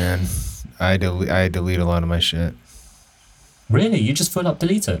don't, man. I delete a lot of my shit. Really? You just full up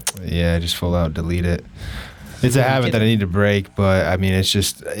delete it? Yeah, I just full out delete it. It's a habit that I need to break, but I mean, it's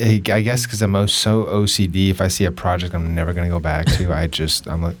just, I guess because I'm so OCD, if I see a project I'm never going to go back to,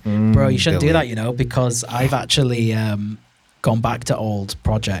 I'm like, Bro, you shouldn't do delete. that, you know, because I've actually gone back to old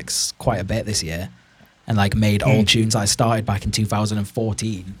projects quite a bit this year and like made old tunes I started back in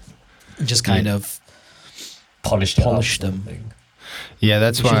 2014 and just kind of Polished it up Polished sort of them. thing. Yeah,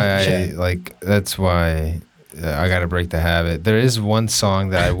 that's You why should- that's why I got to break the habit. There is one song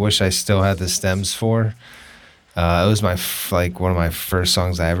that I wish I still had the stems for. It was one of my first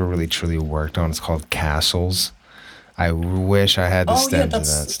songs I ever really truly worked on. It's called Castles. I wish I had the Oh, yeah, stems of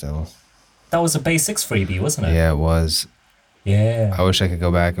that's- that still. That was a Basics freebie, wasn't it? Yeah, it was. Yeah. I wish I could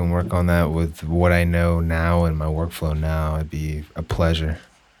go back and work on that with what I know now and my workflow now. It'd be a pleasure.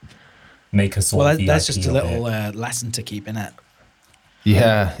 Make a sort well, of that's VIP just a of little it. lesson to keep in it.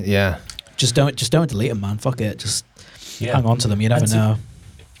 Yeah. Just don't delete them, man. Fuck it. Just Yeah. hang on to them. You never And to- know.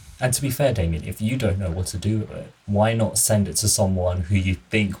 And to be fair, Damien, if you don't know what to do with it, why not send it to someone who you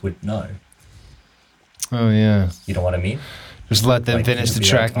think would know? Oh, yeah. You know what I mean? Just let them Like, finish you'd the be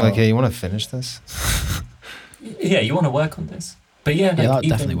track like, and like, oh. hey, you want to finish this? yeah, you want to work on this. But yeah, Yeah, like, that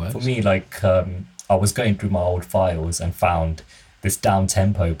definitely even for works. me, like I was going through my old files and found this down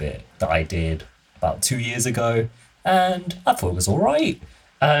tempo bit that I did about 2 years ago, and I thought it was all right.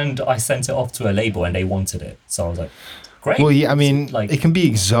 And I sent it off to a label, and they wanted it. So I was like, great. Well, yeah, I mean, Like- it can be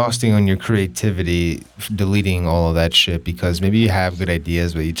exhausting on your creativity deleting all of that shit because maybe you have good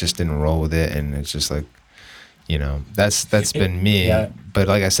ideas, but you just didn't roll with it, and it's just like, you know, that's been me. Yeah. But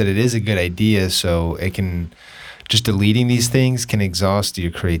like I said, it is a good idea, so it can just deleting these things can exhaust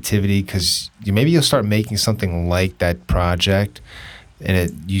your creativity because maybe you'll start making something like that project,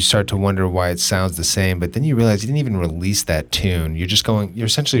 and you start to wonder why it sounds the same, but then you realize you didn't even release that tune. You're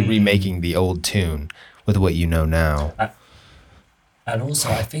essentially remaking the old tune with what you know now. And also,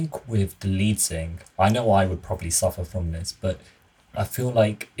 I think with deleting, I know I would probably suffer from this, but I feel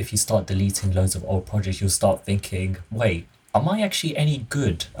like if you start deleting loads of old projects, you'll start thinking, wait, am I actually any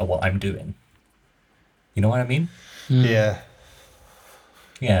good at what I'm doing? You know what I mean? Yeah.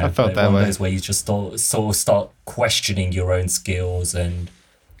 Yeah, I felt like that one way. of those where you just sort of start questioning your own skills and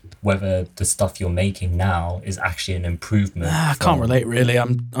whether the stuff you're making now is actually an improvement. I from- can't relate really.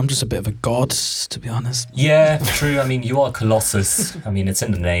 I'm just a bit of a god, to be honest. Yeah, true. I mean, you are Colossus. I mean, it's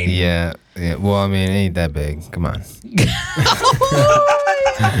in the name. Yeah. Well, I mean, it ain't that big. Come on.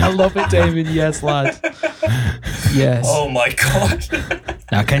 I love it, David. Yes, lad. Yes. Oh my god.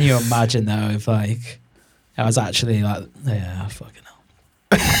 Now, can you imagine though if like I was actually like, yeah, fucking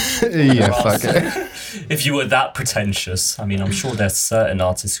hell. Yeah, fuck it. If you were that pretentious, I mean, I'm sure there's certain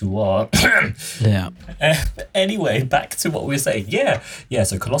artists who are. Yeah. Anyway, back to what we were saying. Yeah.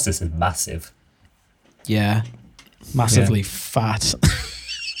 So Colossus is massive. Yeah. Massively fat.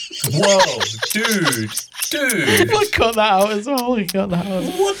 Whoa, dude. I cut that out as well. I cut that out.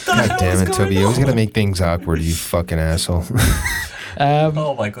 What the God hell damn is it, going Toby. You always on? gotta make things awkward, you fucking asshole.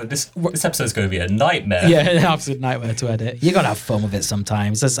 Oh my god, this episode's going to be a nightmare. Yeah, an absolute nightmare to edit. You gotta have fun with it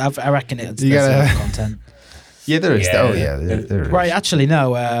sometimes. I reckon it's You there's gotta- content. Yeah, there is. Yeah. Oh, yeah, there is. Right, actually,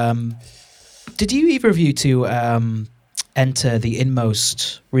 no. Did you either of you two enter the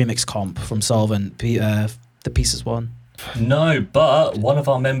Inmost remix comp from Solvent, the Pieces one? No, but one of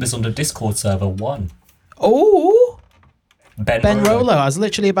our members on the Discord server won. Oh, Ben Ben Rolo. Rolo. I was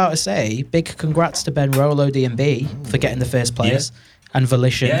literally about to say, big congrats to Ben Rolo D&B for getting the first place, and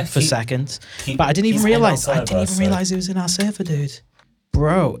Volition Yeah, for second. he- But I didn't even he's in our realize. I server, didn't even so- realize he was in our server, dude.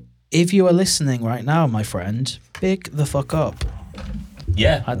 Bro, if you are listening right now, my friend, big the fuck up.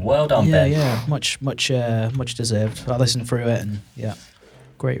 Yeah, well done, Yeah, Ben. yeah, much deserved. I listened through it and yeah,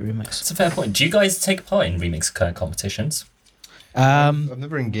 great remix. It's a fair point. Do you guys take part in remix competitions? I've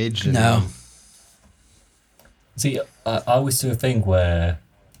never engaged in No. one. See, I always do a thing where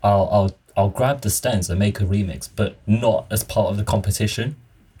I'll grab the stems and make a remix, but not as part of the competition,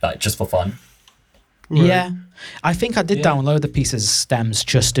 like just for fun. Right. Yeah, I think I did Yeah. download the Pieces stems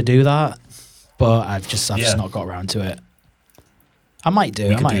just to do that, but I've just Yeah. not got around to it. I might do.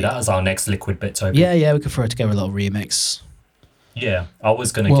 We I could might. do that as our next Liquid Bit token. Yeah, we could throw together a little remix. Yeah, I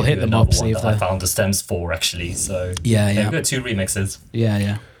was going to We'll give hit you them another up, see one if that I they- found the stems for, actually. So Yeah, we've yeah, got 2 remixes.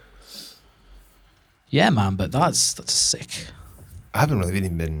 yeah. Yeah, man, but that's sick. I haven't really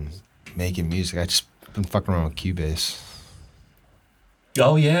even been making music. I just been fucking around with Cubase.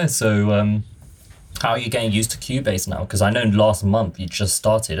 Oh, yeah. So how are you getting used to Cubase now? Because I know last month you just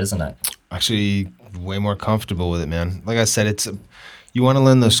started, isn't it? Actually, way more comfortable with it, man. Like I said, you want to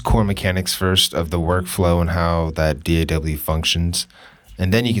learn those core mechanics first of the workflow and how that DAW functions,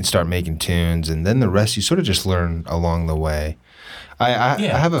 and then you can start making tunes, and then the rest you sort of just learn along the way. I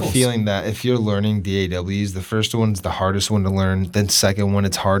Yeah, have of a course. feeling that if you're learning DAWs, the first one's the hardest one to learn. Then second one,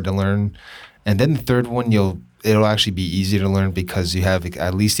 it's hard to learn, and then the third one it'll actually be easy to learn because you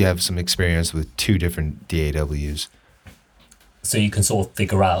have some experience with 2 different DAWs. So you can sort of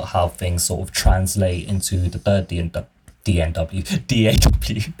figure out how things sort of translate into the third DAW.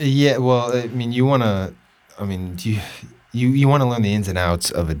 Yeah, well, I mean, you want to learn the ins and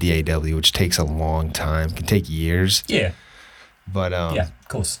outs of a DAW, which takes a long time, can take years. Yeah, But yeah, of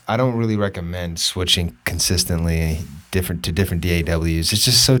course. I don't really recommend switching consistently to different DAWs. It's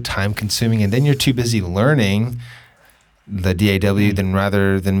just so time consuming, and then you're too busy learning the DAW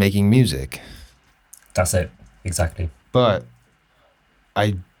rather than making music. That's it. Exactly. But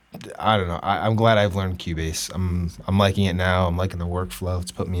I don't know. I'm glad I've learned Cubase. I'm liking it now. I'm liking the workflow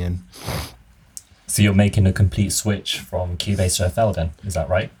it's put me in. So you're making a complete switch from Cubase to FL then, is that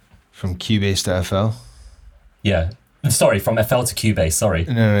right? From Cubase to FL. Yeah. Sorry, from FL to Cubase, sorry.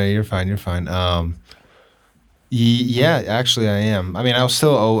 No, you're fine. You're fine. Yeah, actually, I am. I mean, I'll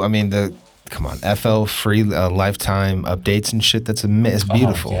still come on, FL free lifetime updates and shit. It's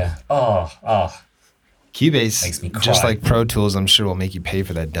beautiful. Oh, yeah. Oh. Cubase, Makes me just cry. like Pro Tools, I'm sure will make you pay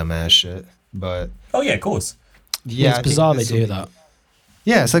for that dumbass shit. But Oh yeah, of course. yeah, it's I think bizarre they this will do be- that.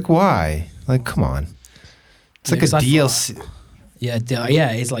 Yeah, it's like why? Like, come on. It's Yeah, like a 'cause I DLC. Yeah,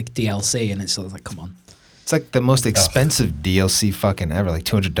 it's like DLC, and it's sort of like, come on. It's like the most expensive DLC fucking ever, like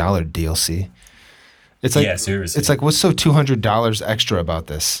 $200 DLC. It's like Yeah, seriously. It's like what's so $200 extra about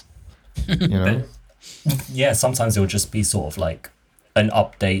this? You know? Yeah, sometimes it'll just be sort of like an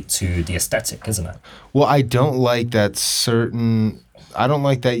update to the aesthetic, isn't it? Well, I don't like that I don't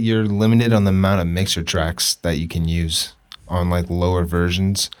like that you're limited on the amount of mixer tracks that you can use on like lower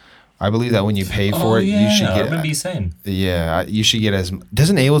versions. I believe that when you pay for it, you should I get. remember you saying. Yeah, you should get as.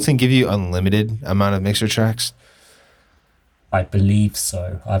 Doesn't Ableton give you unlimited amount of mixer tracks? I believe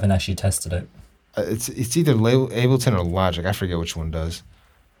so. I haven't actually tested it. It's either Ableton or Logic. I forget which one does.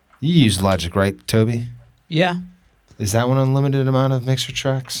 You use Logic, right, Toby? Yeah. Is that one unlimited amount of mixer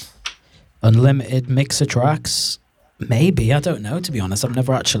tracks? Unlimited mixer tracks? Maybe. I don't know, to be honest. I've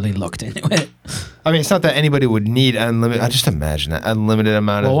never actually looked into it. I mean, it's not that anybody would need unlimited. I just imagine that unlimited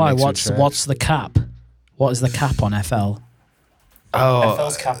amount Well, of why? mixer tracks. What's the cap? What is the cap on FL? Oh,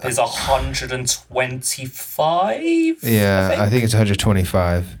 FL's cap is 125. yeah, I think it's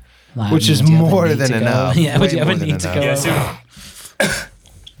 125. Like, Which is do you ever more need than to go- enough. Yeah, Way would you ever more than need to go? enough. Yeah,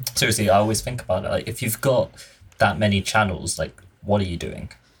 seriously, I always think about it. Like, if you've got that many channels, like, what are you doing?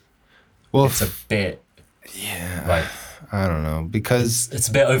 Well, It's a bit, yeah, like, I don't know because it's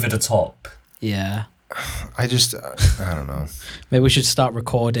a bit over the top. Yeah. I just I don't know. Maybe we should start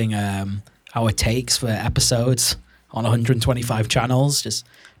recording our takes for episodes on 125 channels. Just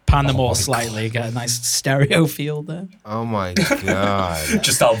pan them all slightly, get a nice stereo feel there. Oh my god!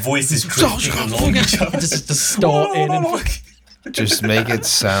 Just our voices drifting along each other. Just distorting and Just make it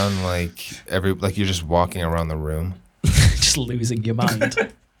sound like you're just walking around the room. just losing your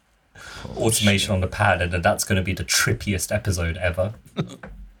mind. Automation on the pad, and then that's going to be the trippiest episode ever.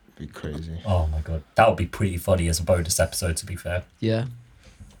 Be crazy. Oh my god, that would be pretty funny as a bonus episode, to be fair. Yeah.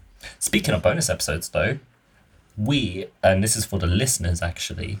 Speaking of bonus episodes, though, and this is for the listeners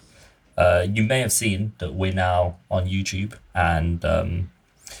actually, you may have seen that we're now on YouTube, and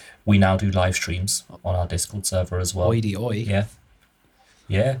we now do live streams on our Discord server as well. Oidy oi.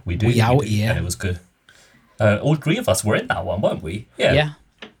 Yeah, we do. We out do, here. and it was good. All three of us were in that one, weren't we? Yeah.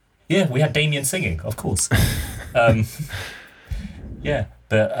 Yeah, we had Damien singing, of course. Yeah,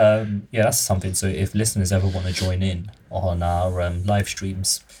 but yeah, that's something. So if listeners ever want to join in on our live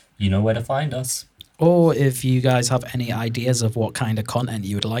streams, you know where to find us. Or if you guys have any ideas of what kind of content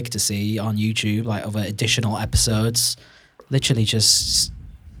you would like to see on YouTube, like other additional episodes, literally just,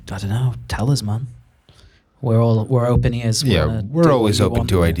 I don't know, tell us, man. We're open ears. Yeah, we're always open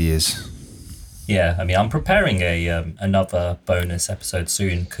to ideas. Yeah, I mean, I'm preparing another bonus episode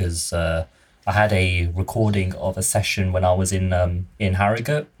soon because I had a recording of a session when I was in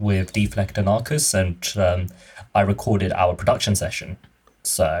Harrogate with Deflect and Arcus, and I recorded our production session.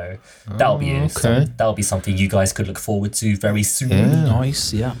 So that'll be okay. that'll be something you guys could look forward to very soon. Yeah.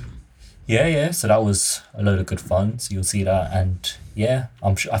 Nice, yeah. Yeah. So that was a load of good fun. So you'll see that, and yeah,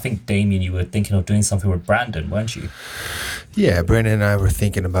 I think Damien, you were thinking of doing something with Brandon, weren't you? Yeah, Brandon and I were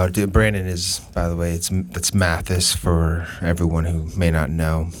thinking about it. Brandon is, by the way, it's Mathis for everyone who may not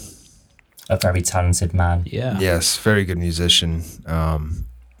know. A very talented man. Yeah. Yes, very good musician.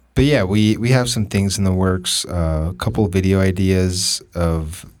 But yeah, we have some things in the works. A couple of video ideas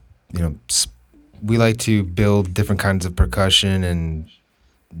of, we like to build different kinds of percussion, and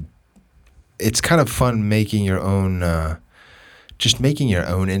it's kind of fun making your own. Just making your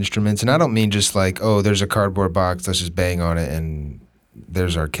own instruments. And I don't mean just like, oh, there's a cardboard box, let's just bang on it and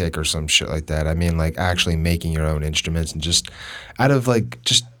there's our kick or some shit like that. I mean like actually making your own instruments and just out of like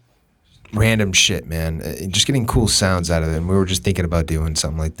just random shit, man. Just getting cool sounds out of it. And we were just thinking about doing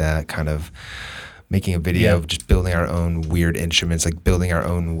something like that, kind of making a video of just building our own weird instruments, like building our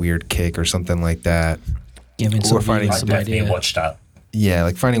own weird kick or something like that. Giving Or finding I some definitely idea. watched that. Yeah,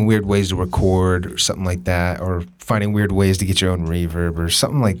 like finding weird ways to record or something like that, or finding weird ways to get your own reverb or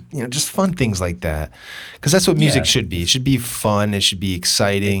something like, just fun things like that. Because that's what music should be. It should be fun. It should be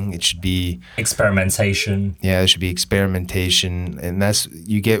exciting. It should be Experimentation. Yeah, it should be experimentation. And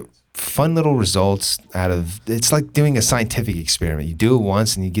you get fun little results out of, it's like doing a scientific experiment. You do it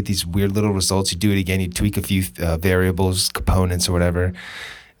once and you get these weird little results. You do it again, you tweak a few variables, components or whatever.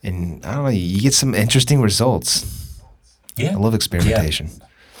 And I don't know, you get some interesting results. Yeah. I love experimentation.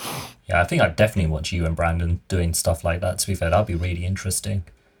 Yeah, I think I'd definitely watch you and Brandon doing stuff like that, to be fair. That'd be really interesting.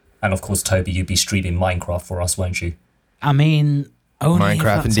 And of course, Toby, you'd be streaming Minecraft for us, won't you? I mean, Only if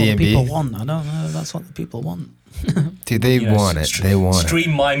Minecraft and that's what D&B. people want. I don't know. That's what the people want. Dude, they want it. They want it.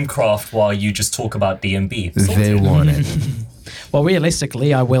 Stream Minecraft while you just talk about D&B. They want it. Well,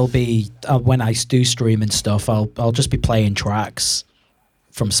 realistically, I will be when I do stream and stuff. I'll just be playing tracks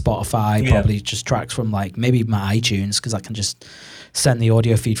from Spotify, probably just tracks from like maybe my iTunes, because I can just send the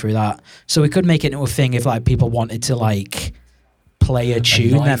audio feed through that. So we could make it into a thing if like people wanted to like play a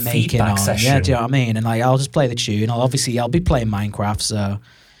tune they're making on. Session. Yeah, do you know what I mean? And like I'll just play the tune. I'll be playing Minecraft, so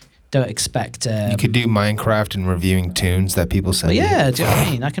don't expect. You could do Minecraft and reviewing tunes that people send. Yeah, do you know what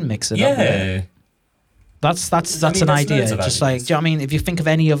I mean? I can mix it up. Yeah. That's an idea. Just like, do you know what I mean? If you think of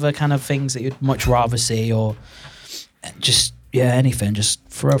any other kind of things that you'd much rather see, or just anything, just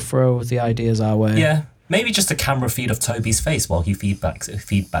throw the ideas our way. Yeah, maybe just a camera feed of Toby's face while he feedbacks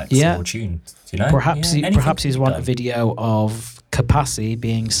your tune. You know, perhaps he's want a video of Kapasi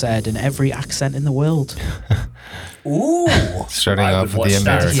being said in every accent in the world. Ooh, starting I off would with the watch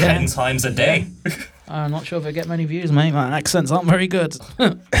that American. 10 times a day. I'm not sure if I get many views, mate. My accents aren't very good.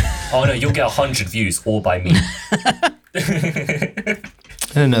 Oh no, you'll get 100 views all by me.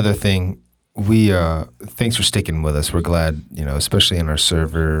 And another thing, we thanks for sticking with us. We're glad, especially in our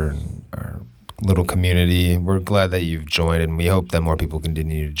server and our little community. We're glad that you've joined, and we hope that more people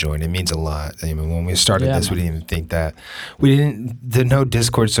continue to join. It means a lot. I mean, when we started this, we didn't even think that. No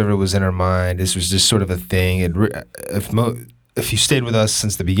Discord server was in our mind. This was just sort of a thing. If you stayed with us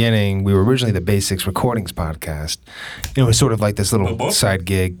since the beginning, we were originally the Basics Recordings podcast. It was sort of like this little side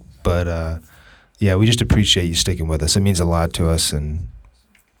gig, but we just appreciate you sticking with us. It means a lot to us, and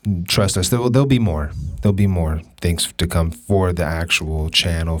trust us, there'll be more. There'll be more things to come for the actual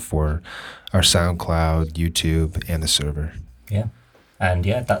channel, for our SoundCloud, YouTube, and the server. Yeah, and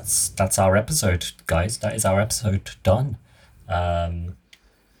that's our episode, guys. That is our episode done.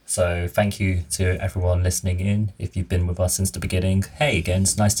 So thank you to everyone listening in. If you've been with us since the beginning, hey again,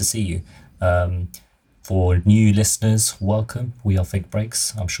 it's nice to see you. For new listeners, welcome. We are Think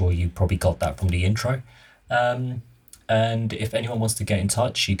Breaks. I'm sure you probably got that from the intro. And if anyone wants to get in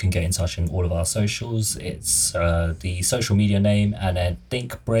touch, you can get in touch in all of our socials. It's the social media name and then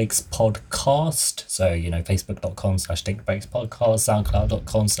Think Breaks Podcast. So, facebook.com/Think Breaks Podcast,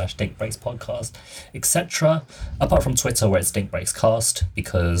 soundcloud.com/Think Breaks Podcast, etc. Apart from Twitter, where it's Think Breaks Cast,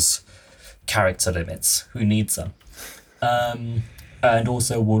 because character limits. Who needs them? And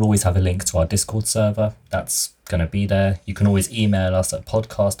also, we'll always have a link to our Discord server. That's going to be there. You can always email us at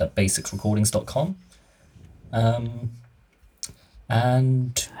podcast@basicsrecordings.com.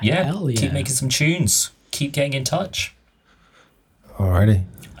 And keep making some tunes. Keep getting in touch. Alrighty.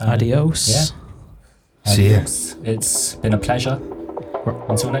 Adios. Yeah. See ya. It's been a pleasure.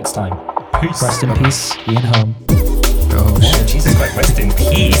 Until next time. Peace. Rest in peace, Ian Holm. Oh shit. Jesus Christ, rest in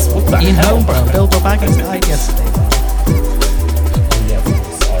peace. What the Ian hell? Holm, bro. Bilbo Baggins died yesterday.